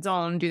thing on its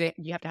own. Do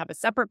you have to have a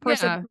separate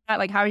person for that?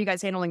 Like, how are you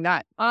guys handling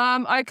that?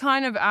 I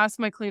kind of ask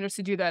my cleaners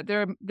to do that.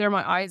 They're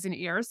my eyes and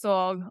ears,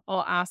 so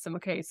I'll ask them.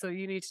 Okay, so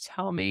you need to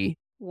tell me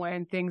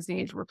when things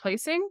need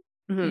replacing.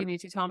 You need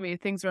to tell me if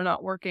things are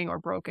not working or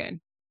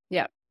broken.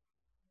 Yeah.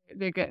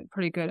 They get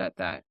pretty good at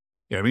that.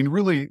 Yeah, I mean,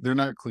 really, they're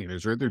not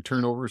cleaners, right? They're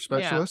turnover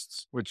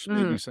specialists, which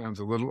maybe sounds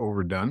a little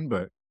overdone,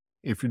 but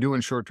if you're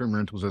doing short-term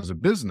rentals as a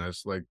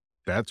business, like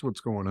that's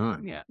what's going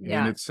on. Yeah.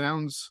 And it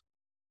sounds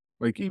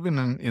like even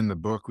in the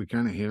book, we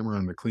kind of hammer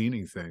on the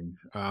cleaning thing.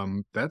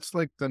 That's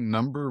like the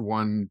number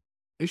one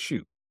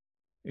issue.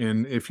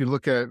 And if you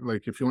look at,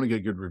 like, if you want to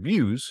get good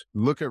reviews,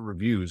 look at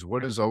reviews.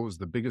 What is always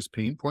the biggest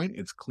pain point?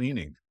 It's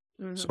cleaning.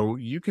 So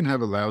you can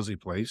have a lousy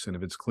place, and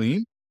if it's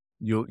clean,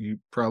 you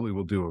probably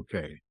will do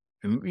okay.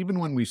 And even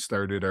when we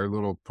started our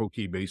little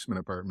pokey basement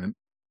apartment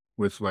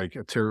with like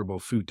a terrible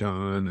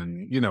futon,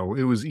 and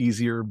it was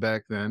easier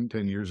back then,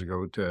 10 years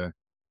ago, to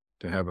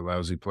have a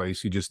lousy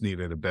place. You just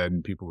needed a bed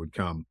and people would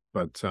come.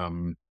 But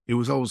it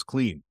was always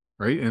clean,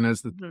 right? And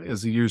as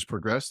the years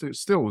progressed, it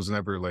still was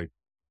never like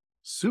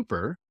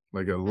super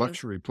like a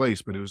luxury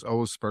place, but it was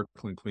always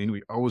sparkling clean.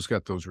 We always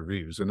got those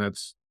reviews, and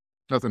that's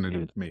nothing to do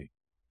with me.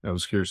 That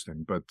was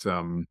Kirsten. But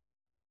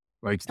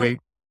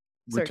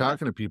we're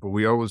talking to people,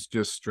 we always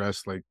just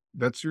stress like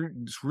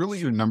it's really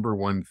your number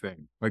one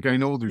thing. Like I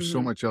know there's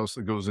so much else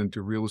that goes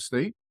into real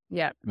estate.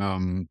 Yeah.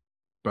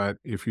 But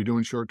if you're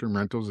doing short-term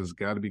rentals, it's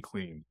got to be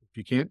clean. If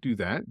you can't do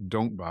that,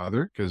 don't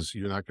bother because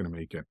you're not going to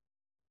make it.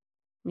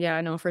 Yeah,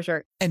 I know for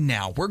sure. And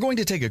now we're going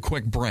to take a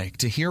quick break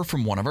to hear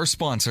from one of our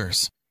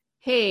sponsors.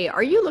 Hey,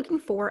 are you looking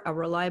for a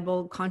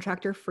reliable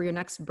contractor for your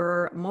next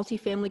BRRRR,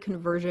 multifamily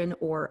conversion,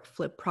 or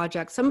flip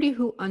project? Somebody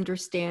who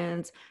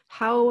understands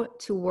how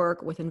to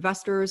work with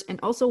investors and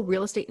also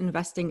real estate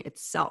investing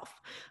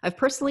itself. I've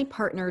personally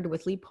partnered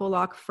with Lee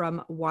Pollock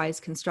from Wise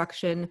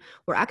Construction.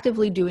 We're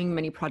actively doing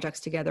many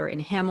projects together in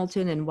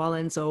Hamilton and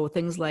Welland, so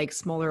things like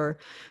smaller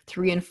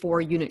 3 and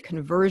 4 unit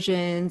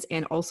conversions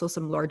and also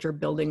some larger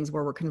buildings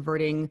where we're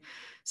converting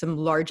some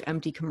large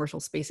empty commercial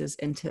spaces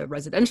into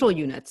residential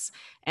units.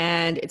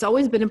 And it's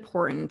always been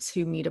important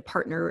to meet a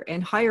partner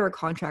and hire a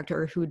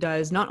contractor who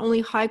does not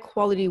only high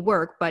quality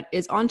work, but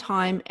is on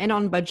time and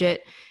on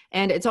budget.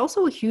 And it's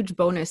also a huge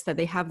bonus that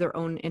they have their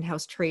own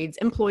in-house trades,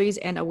 employees,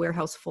 and a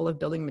warehouse full of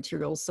building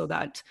materials so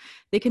that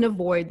they can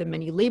avoid the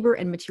many labor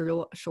and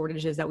material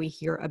shortages that we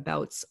hear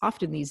about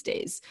often these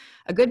days.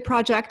 A good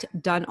project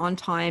done on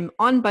time,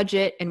 on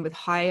budget, and with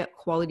high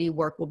quality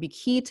work will be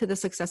key to the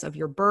success of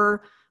your BRRRR,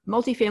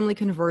 multifamily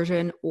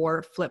conversion,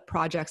 or flip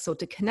project. So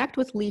to connect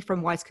with Lee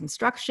from Wise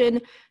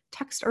Construction,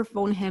 text or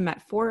phone him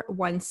at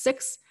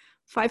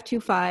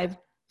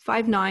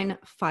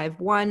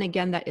 416-525-5951.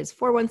 Again, that is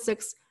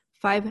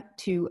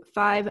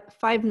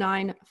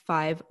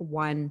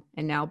 416-525-5951.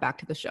 And now back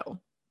to the show.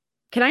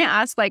 Can I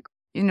ask, like,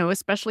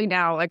 especially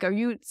now, like, are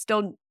you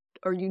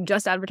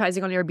just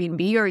advertising on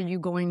Airbnb, or are you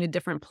going to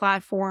different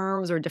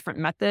platforms or different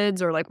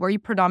methods, or like, where are you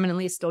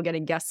predominantly still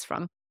getting guests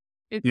from?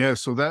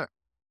 So that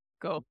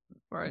go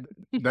for it.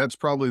 That's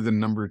probably the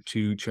number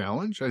 2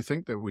 challenge I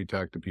think that we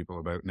talk to people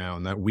about now,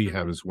 and that we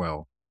have as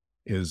well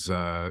is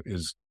what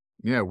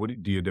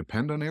do you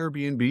depend on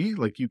Airbnb?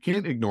 Like you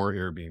can't ignore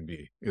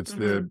Airbnb. It's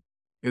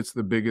it's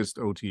the biggest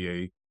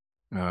OTA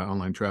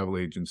online travel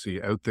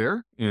agency out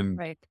there, and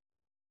right.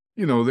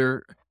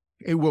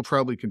 It will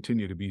probably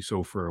continue to be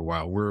so for a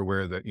while. We're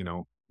aware that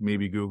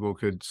maybe Google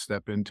could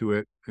step into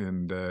it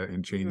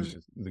and change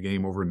the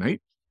game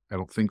overnight. I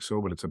don't think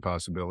so, but it's a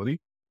possibility.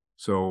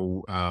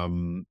 So,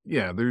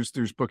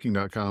 there's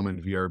booking.com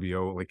and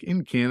VRBO. Like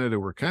in Canada,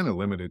 we're kind of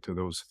limited to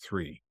those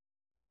 3,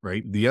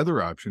 right? The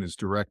other option is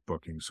direct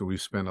booking. So we've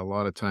spent a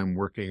lot of time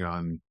working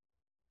on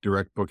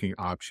direct booking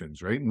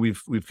options, right? And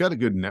we've got a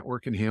good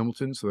network in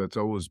Hamilton, so that's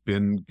always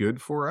been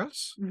good for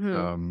us.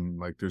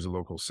 Like there's a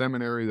local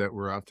seminary that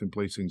we're often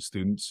placing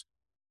students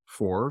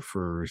for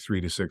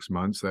 3 to 6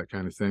 months, that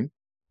kind of thing.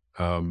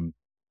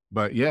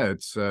 But yeah,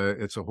 it's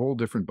a whole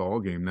different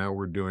ballgame. Now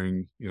we're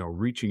doing,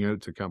 reaching out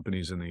to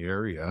companies in the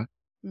area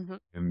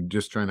and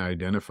just trying to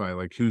identify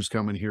like who's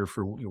coming here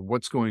for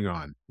what's going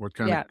on, what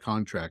kind of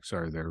contracts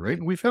are there, right?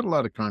 And we've had a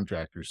lot of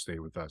contractors stay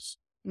with us.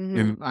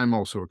 And I'm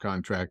also a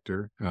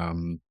contractor, a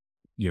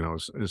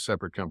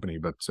separate company,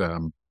 but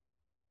so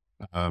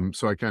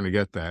I kind of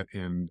get that.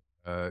 And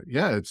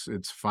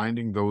it's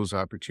finding those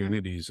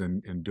opportunities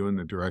and doing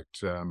the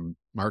direct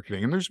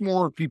marketing. And there's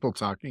more people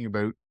talking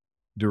about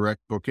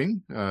direct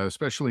booking,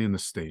 especially in the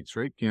States,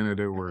 right?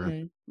 Canada,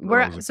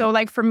 so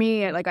like for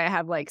me, like I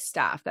have like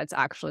staff that's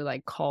actually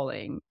like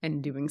calling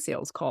and doing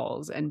sales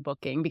calls and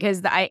booking,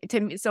 because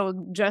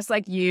so just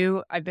like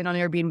you, I've been on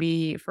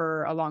Airbnb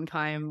for a long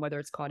time, whether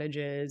it's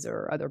cottages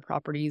or other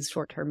properties,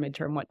 short-term,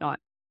 midterm, whatnot.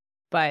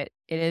 But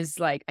it is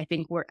like, I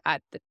think we're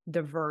at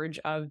the verge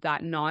of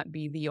that not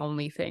be the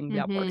only thing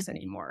that works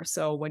anymore.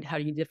 So how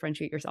do you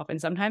differentiate yourself? And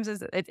sometimes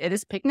it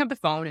is picking up the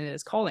phone and it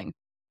is calling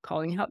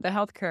the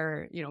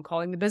healthcare,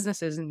 calling the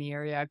businesses in the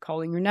area,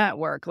 calling your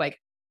network. Like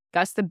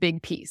that's the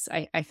big piece.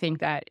 I think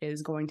that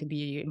is going to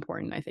be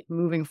important, I think,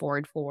 moving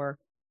forward for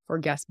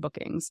guest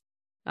bookings.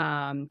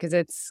 Because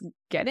it's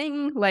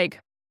getting like,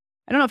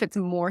 I don't know if it's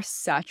more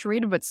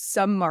saturated, but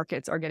some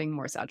markets are getting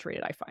more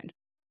saturated, I find.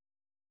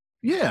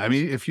 Yeah. I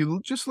mean, if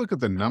you just look at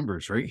the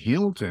numbers, right?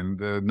 Hamilton,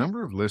 the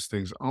number of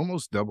listings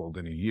almost doubled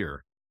in a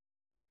year.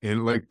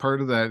 And like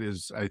part of that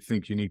is, I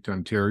think, unique to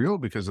Ontario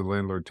because of the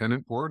landlord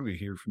tenant board. We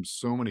hear from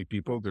so many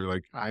people. They're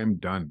like, I am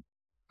done.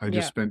 I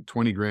just spent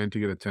 20 grand to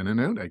get a tenant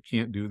out. I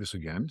can't do this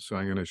again. So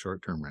I'm going to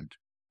short-term rent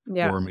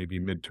or maybe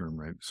midterm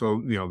rent.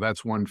 So,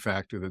 that's one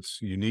factor that's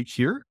unique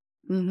here.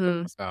 I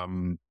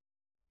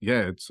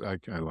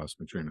lost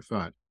my train of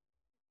thought.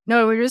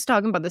 No, we're just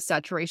talking about the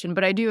saturation,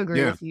 but I do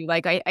agree with you.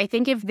 Like, I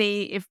think if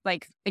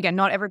again,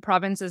 not every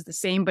province is the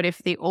same, but if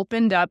they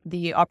opened up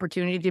the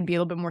opportunity to be a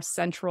little bit more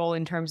central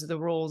in terms of the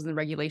rules and the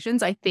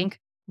regulations, I think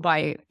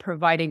by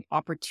providing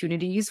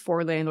opportunities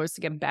for landlords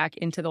to get back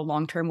into the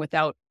long term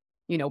without,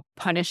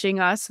 punishing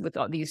us with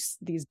all these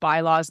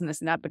bylaws and this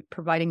and that, but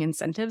providing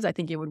incentives, I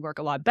think it would work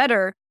a lot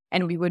better.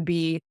 And we would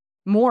be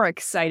more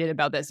excited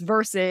about this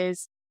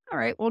versus, all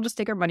right, we'll just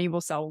take our money,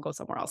 we'll sell, we'll go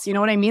somewhere else. You know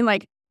what I mean?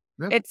 Like,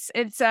 it's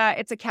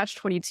a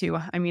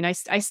catch-22. I mean,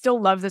 I still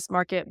love this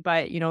market,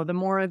 but the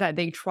more that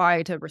they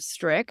try to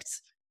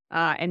restrict,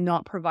 and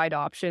not provide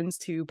options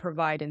to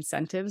provide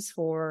incentives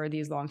for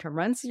these long-term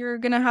rents, you're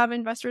going to have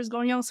investors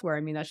going elsewhere.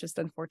 I mean, that's just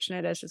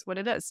unfortunate. That's just what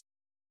it is.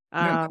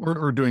 Yeah,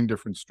 or doing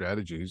different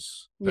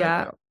strategies.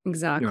 Yeah,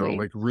 exactly.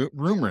 Like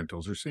room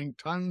rentals. We're seeing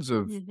tons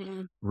of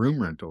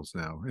room rentals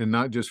now, and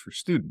not just for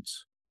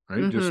students,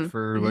 right? Just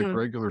for like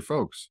regular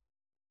folks.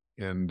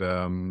 And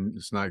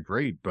it's not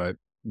great, but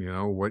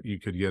what you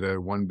could get a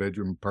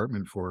 1-bedroom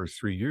apartment for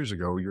 3 years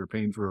ago, you're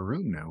paying for a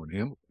room now in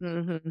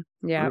Hamilton.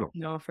 Yeah, Brutal.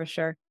 no, for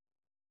sure.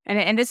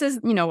 And this is,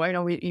 I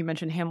know you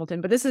mentioned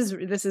Hamilton, but this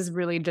is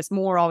really just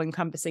more all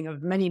encompassing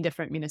of many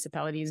different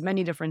municipalities,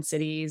 many different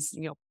cities,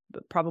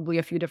 probably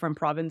a few different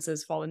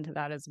provinces fall into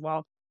that as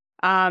well.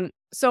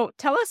 So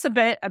tell us a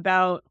bit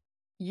about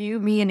You,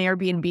 Me, and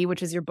Airbnb,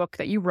 which is your book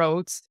that you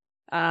wrote,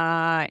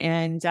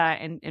 and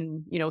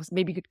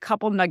maybe a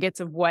couple nuggets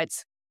of what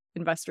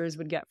investors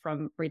would get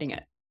from reading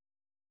it.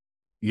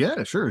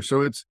 Yeah, sure.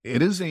 So it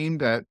is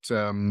aimed at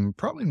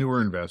probably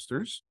newer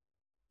investors.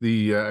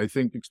 I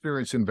think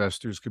experienced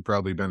investors could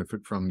probably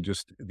benefit from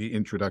just the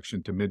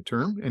introduction to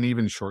midterm and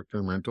even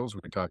short-term rentals.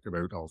 We talk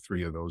about all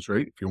three of those,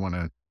 right? If you want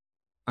to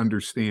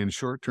understand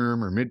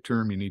short-term or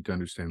midterm, you need to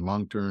understand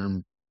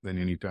long-term. Then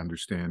you need to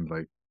understand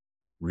like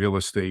real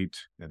estate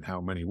and how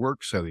money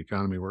works, how the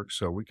economy works.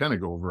 So we kind of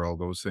go over all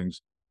those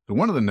things. So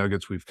one of the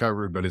nuggets we've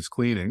covered, but it's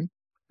cleaning.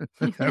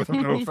 I don't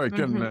know if I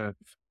can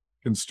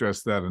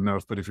stress that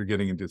enough, but if you're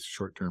getting into the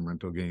short-term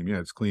rental game, yeah,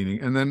 it's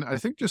cleaning. And then I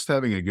think just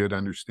having a good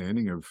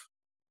understanding of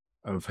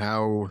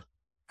how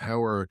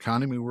our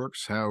economy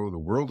works, how the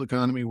world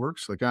economy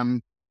works. Like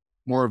I'm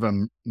more of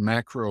a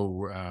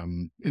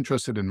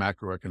interested in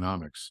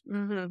macroeconomics.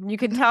 You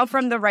can tell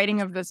from the writing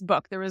of this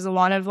book, there was a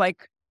lot of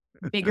like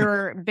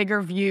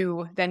bigger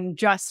view than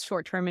just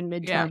short-term and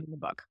midterm in the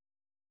book.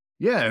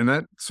 Yeah. And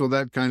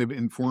that kind of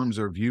informs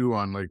our view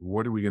on like,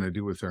 what are we going to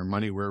do with our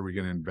money? Where are we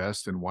going to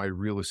invest, and why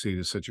real estate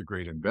is such a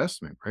great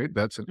investment, right?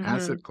 That's an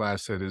asset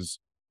class that is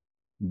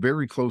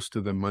very close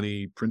to the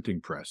money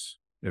printing press,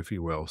 if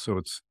you will. So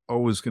it's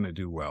always going to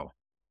do well,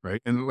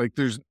 right? And like,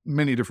 there's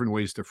many different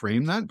ways to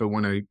frame that. But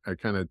when I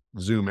kind of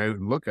zoom out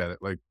and look at it,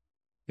 like,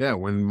 yeah,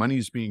 when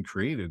money's being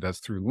created, that's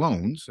through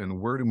loans. And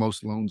where do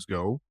most loans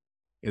go?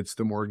 It's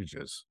the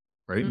mortgages,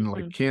 right? And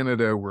like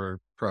Canada, we're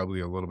probably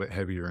a little bit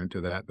heavier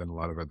into that than a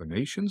lot of other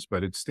nations,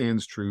 but it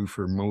stands true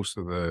for most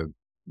of the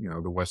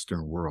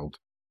Western world.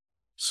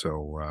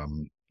 So,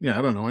 yeah,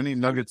 I don't know, any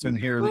nuggets in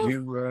here that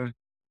you,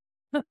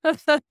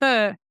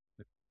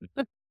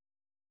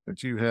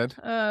 that you had?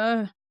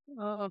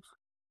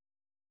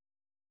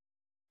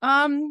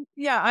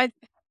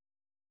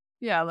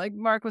 Like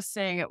Mark was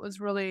saying, it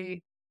was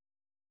really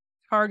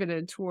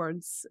targeted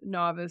towards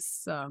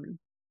novice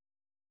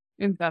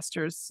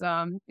investors.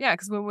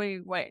 Because when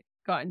we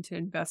got into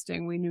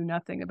investing, we knew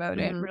nothing about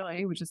it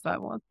really. We just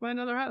thought, well, let's buy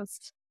another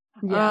house.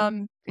 Yeah.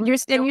 And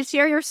you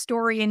share your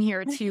story in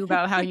here too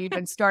about how you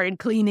had started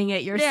cleaning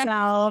it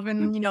yourself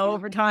and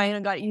over time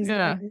and got easier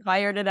and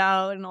hired it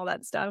out and all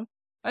that stuff.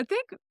 I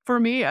think for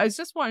me, I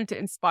just wanted to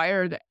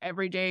inspire the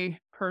everyday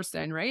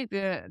person, right?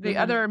 The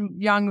other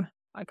young,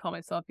 I call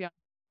myself young,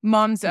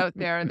 moms out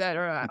there that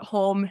are at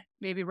home,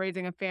 maybe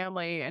raising a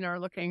family and are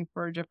looking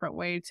for a different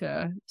way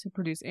to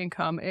produce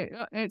income.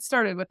 It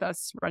started with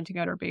us renting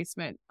out our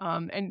basement.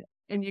 And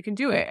you can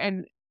do it.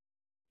 And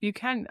you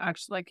can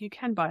actually, you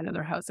can buy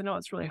another house. I know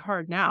it's really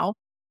hard now.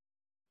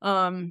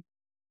 But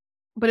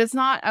it's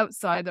not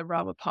outside the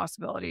realm of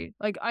possibility.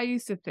 Like I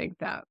used to think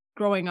that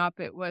growing up,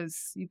 it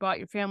was you bought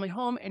your family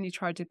home and you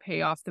tried to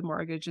pay off the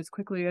mortgage as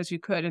quickly as you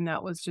could. And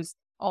that was just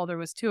all there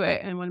was to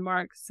it. And when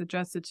Mark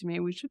suggested to me,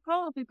 we should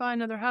probably buy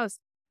another house,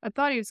 I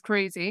thought he was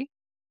crazy.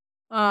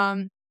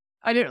 I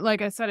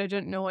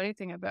didn't know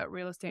anything about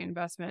real estate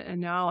investment.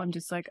 And now I'm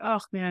just like, oh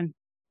man,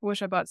 I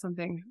wish I bought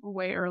something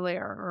way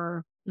earlier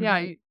or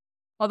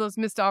all those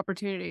missed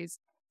opportunities.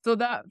 So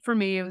that for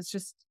me, it was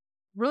just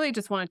really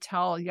just want to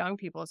tell young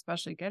people,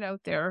 especially, get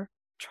out there,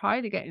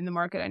 try to get in the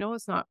market. I know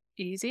it's not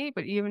easy,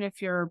 but even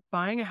if you're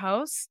buying a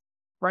house,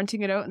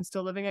 renting it out and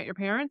still living at your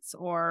parents,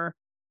 or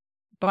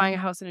buying a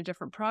house in a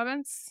different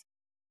province,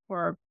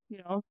 or,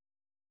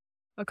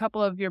 a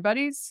couple of your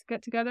buddies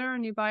get together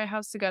and you buy a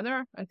house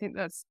together. I think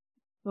those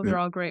are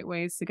all great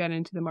ways to get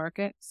into the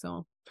market.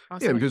 So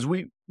awesome. Yeah, because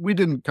we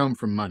didn't come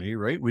from money,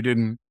 right? We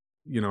didn't,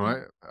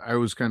 I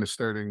was kind of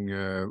starting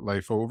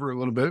life over a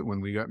little bit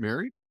when we got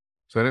married.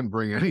 So I didn't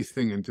bring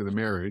anything into the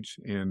marriage,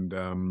 and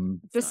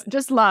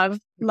just love.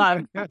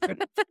 I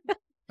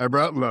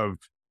brought love.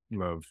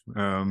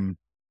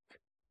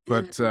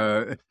 But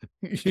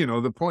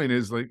the point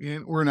is, like,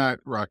 we're not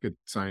rocket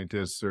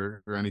scientists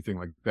or anything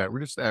like that. We're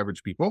just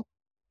average people,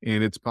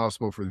 and it's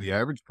possible for the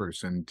average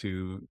person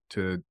to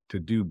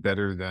do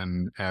better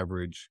than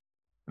average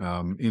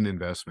in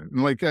investment.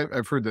 And like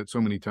I've heard that so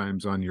many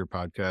times on your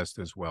podcast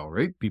as well,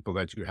 right? People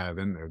that you have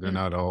in there, they're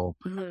not all,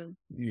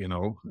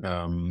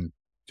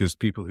 just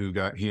people who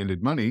got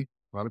handed money.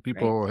 A lot of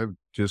people have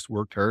just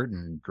worked hard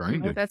and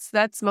grinded.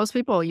 That's most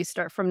people. You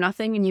start from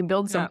nothing and you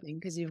build something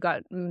because you've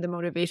got the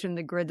motivation,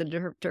 the grit,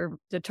 the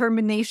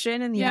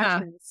determination, and the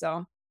action.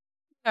 So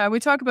Yeah, we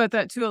talk about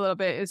that too a little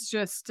bit. It's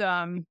just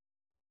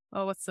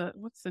what's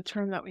the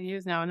term that we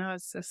use now? Now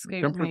it's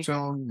escaped Comfort me.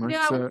 zone.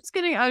 Yeah, it's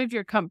getting out of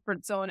your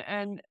comfort zone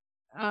and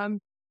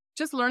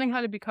just learning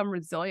how to become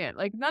resilient.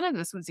 Like none of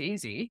this was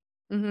easy.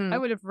 I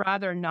would have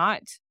rather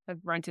not have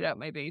rented out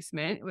my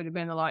basement. It would have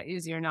been a lot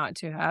easier not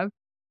to have.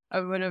 I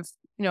would have,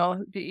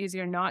 be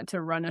easier not to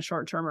run a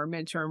short-term or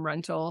mid-term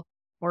rental,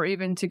 or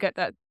even to get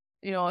that,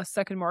 a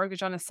second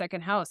mortgage on a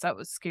second house. That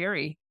was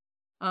scary.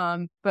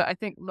 But I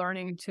think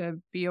learning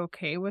to be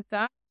okay with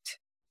that,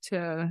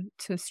 to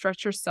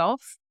stretch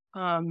yourself.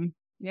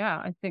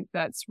 I think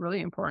that's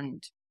really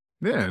important.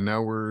 Yeah.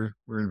 Now we're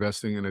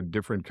investing in a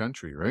different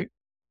country, right?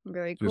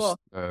 Very cool.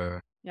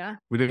 Yeah.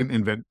 We didn't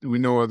invent, we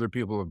know other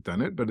people have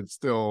done it, but it's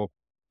still,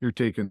 you're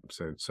taking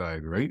steps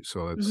outside, right?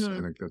 So that's, I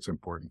think that's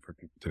important for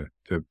people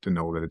to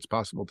know that it's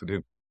possible to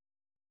do.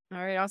 All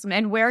right. Awesome.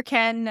 And where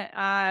can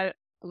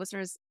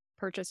listeners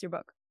purchase your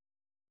book?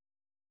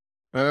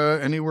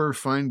 Anywhere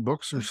fine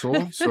books are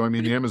sold. So, I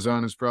mean,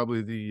 Amazon is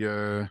probably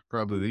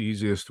the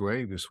easiest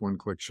way, just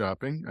one-click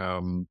shopping.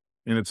 And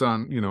it's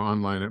on,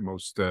 online at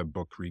most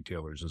book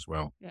retailers as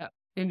well. Yeah.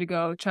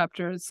 Indigo,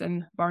 Chapters,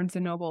 and Barnes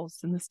and Nobles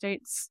in the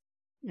States.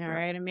 All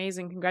right.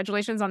 Amazing.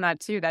 Congratulations on that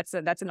too. That's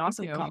an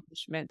awesome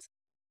accomplishment.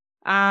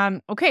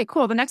 Okay,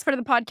 cool. The next part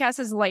of the podcast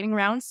is lightning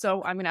round.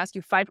 So I'm going to ask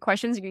you 5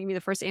 questions. You're going to give me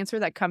the first answer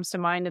that comes to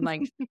mind in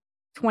like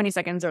 20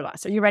 seconds or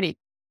less. Are you ready?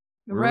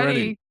 We're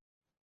ready.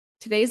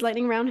 Today's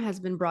lightning round has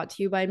been brought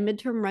to you by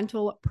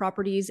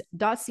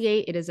midtermrentalproperties.ca.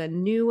 It is a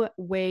new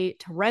way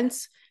to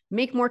rent,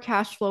 make more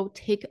cash flow,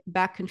 take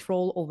back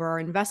control over our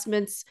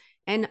investments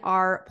and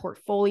our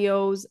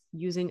portfolios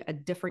using a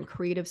different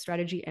creative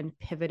strategy and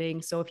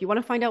pivoting. So if you want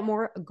to find out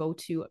more, go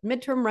to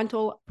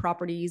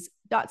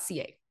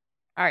midtermrentalproperties.ca.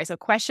 All right. So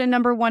question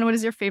number 1, what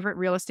is your favorite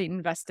real estate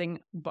investing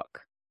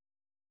book?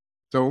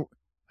 So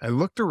I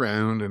looked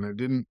around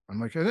and I'm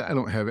like, I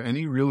don't have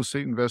any real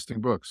estate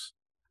investing books.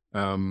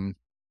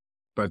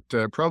 But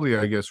probably,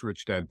 I guess,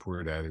 Rich Dad,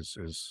 Poor Dad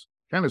is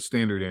kind of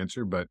standard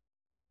answer, but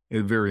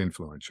it's very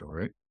influential,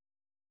 right?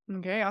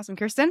 Okay. Awesome.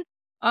 Kirsten?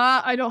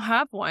 I don't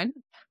have one.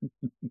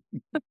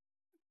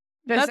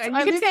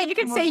 You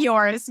can say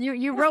yours.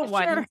 You wrote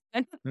one.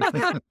 All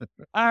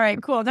right,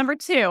 cool. Number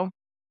 2,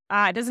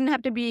 it doesn't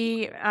have to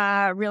be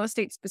real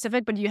estate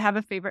specific, but do you have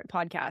a favorite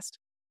podcast?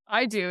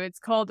 I do. It's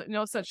called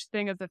No Such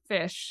Thing as a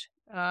Fish.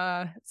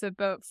 It's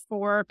about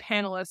 4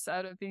 panelists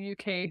out of the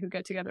UK who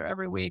get together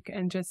every week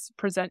and just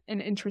present an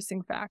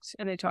interesting fact,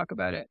 and they talk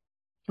about it.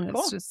 Cool.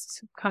 It's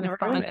just kind of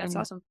fun. That's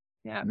awesome.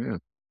 Yeah.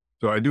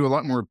 So I do a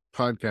lot more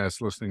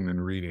podcast listening than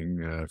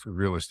reading for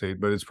real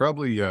estate, but it's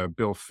probably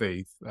Bill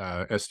Faith,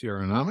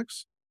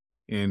 STRonomics.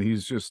 And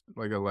he's just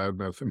like a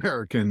loudmouth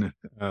American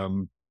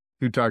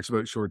who talks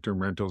about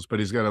short-term rentals, but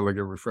he's got a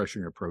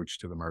refreshing approach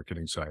to the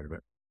marketing side of it.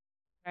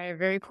 All right,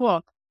 very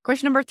cool.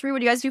 Question number 3, what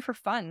do you guys do for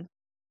fun?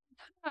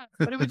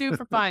 What do we do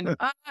for fun?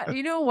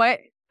 You know what?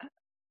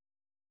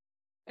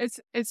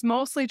 It's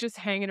mostly just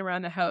hanging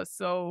around the house.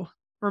 So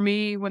for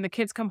me, when the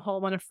kids come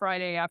home on a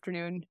Friday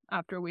afternoon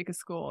after a week of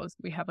school,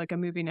 we have like a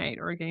movie night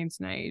or a games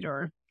night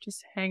or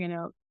just hanging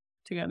out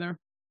together.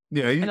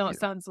 Yeah. I know it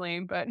sounds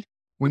lame, but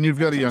when you've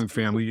got a young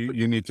family,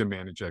 you need to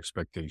manage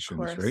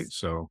expectations, right?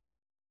 So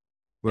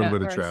a little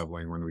bit of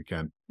traveling when we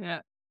can.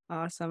 Yeah.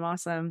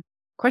 Awesome.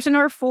 Question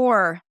number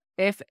 4.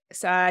 If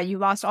you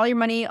lost all your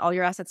money, all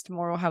your assets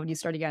tomorrow, how would you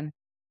start again?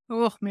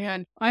 Oh,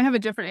 man. I have a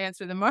different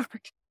answer than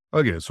Mark.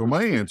 Okay, so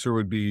my answer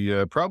would be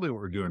probably what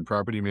we're doing,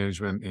 property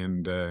management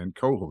and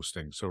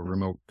co-hosting, so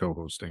remote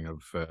co-hosting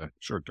of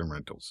short-term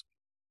rentals.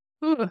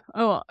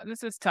 Oh,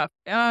 this is tough.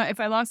 If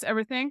I lost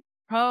everything,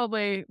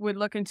 probably would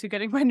look into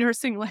getting my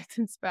nursing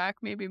license back,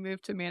 maybe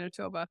move to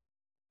Manitoba.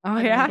 Oh,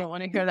 yeah? I don't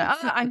want to hear that.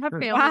 I have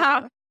family.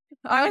 Wow.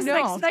 I was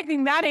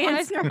expecting that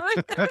answer.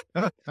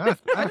 I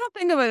don't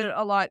think of it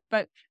a lot,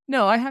 but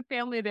no, I have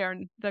family there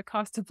and the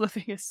cost of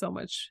living is so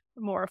much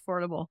more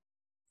affordable.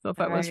 So if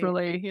I was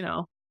really,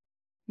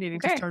 needing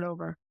to start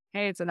over.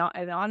 Hey, it's an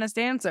honest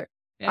answer.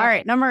 Yeah. All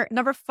right.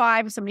 Number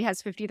 5, if somebody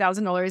has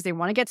 $50,000, they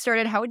want to get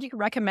started. How would you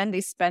recommend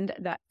they spend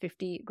that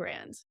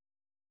 $50,000?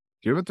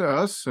 Give it to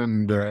us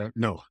and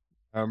no.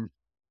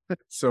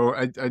 So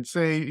I'd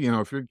say,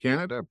 if you're in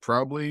Canada,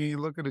 probably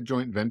look at a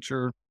joint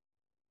venture.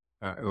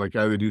 Like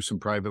either do some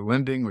private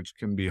lending, which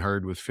can be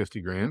hard with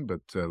 $50,000,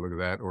 but look at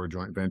that, or a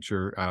joint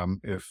venture.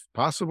 If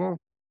possible,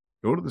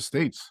 go to the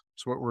States.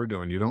 That's what we're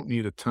doing. You don't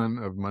need a ton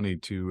of money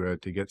to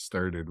get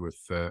started with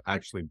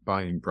actually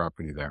buying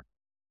property there.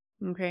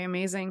 Okay,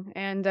 amazing.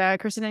 And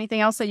Kirsten,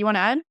 anything else that you want to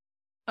add?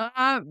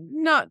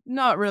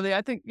 Not really.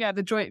 I think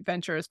the joint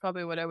venture is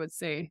probably what I would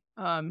say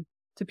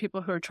to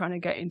people who are trying to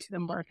get into the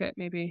market.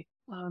 Maybe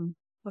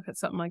look at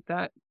something like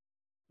that.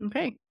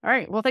 Okay. All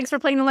right. Well, thanks for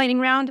playing the lightning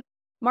round.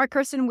 Mark,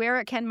 Kirsten,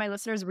 where can my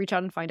listeners reach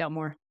out and find out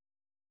more?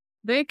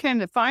 They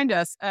can find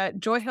us at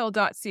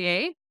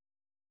joyhill.ca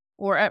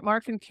or at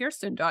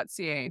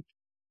markandkirsten.ca.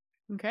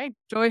 Okay.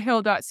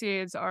 Joyhill.ca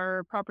is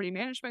our property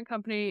management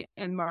company,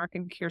 and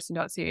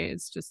markandkirsten.ca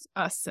is just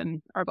us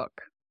and our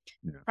book.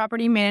 Yeah.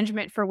 Property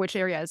management for which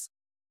areas?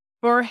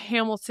 For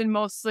Hamilton,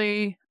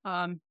 mostly.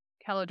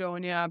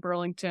 Caledonia,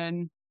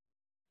 Burlington,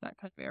 that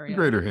kind of area.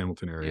 Greater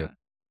Hamilton area.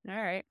 All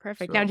right,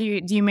 perfect. So- Now, do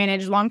you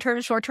manage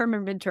long-term, short-term,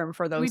 or mid-term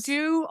for those? We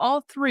do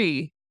all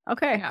three.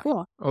 Okay, Yeah.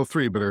 cool. All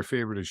three, but our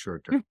favorite is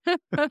short term.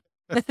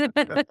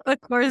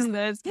 Of course it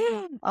is.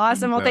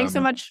 Awesome. Well, thanks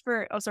so much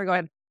for, oh, sorry, go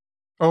ahead.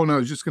 Oh, no, I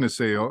was just going to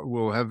say,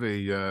 we'll have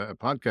a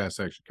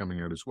podcast actually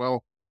coming out as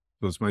well.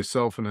 So it's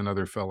myself and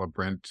another fella,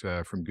 Brent,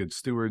 from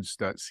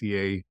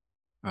goodstewards.ca.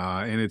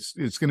 And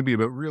it's going to be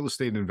about real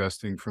estate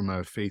investing from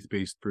a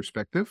faith-based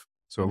perspective.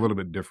 So a little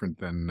bit different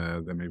than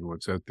maybe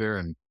what's out there.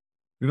 And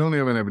we don't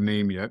even have a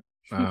name yet.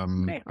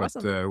 Okay, but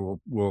awesome.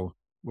 we'll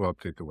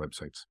update the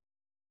websites.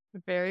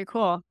 Very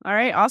cool. All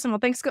right, awesome. Well,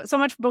 thanks so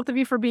much, both of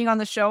you, for being on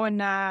the show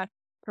and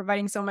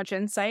providing so much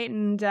insight.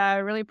 And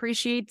really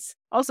appreciate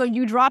also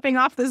you dropping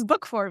off this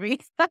book for me.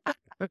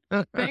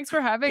 Thanks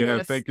for having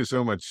us. Thank you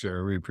so much,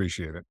 Sarah. We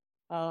appreciate it.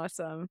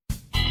 Awesome.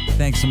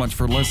 Thanks so much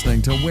for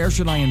listening to Where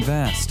Should I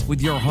Invest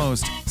with your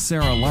host,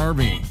 Sarah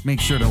Larbi.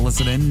 Make sure to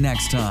listen in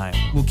next time.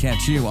 We'll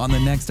catch you on the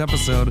next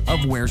episode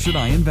of Where Should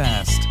I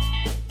Invest?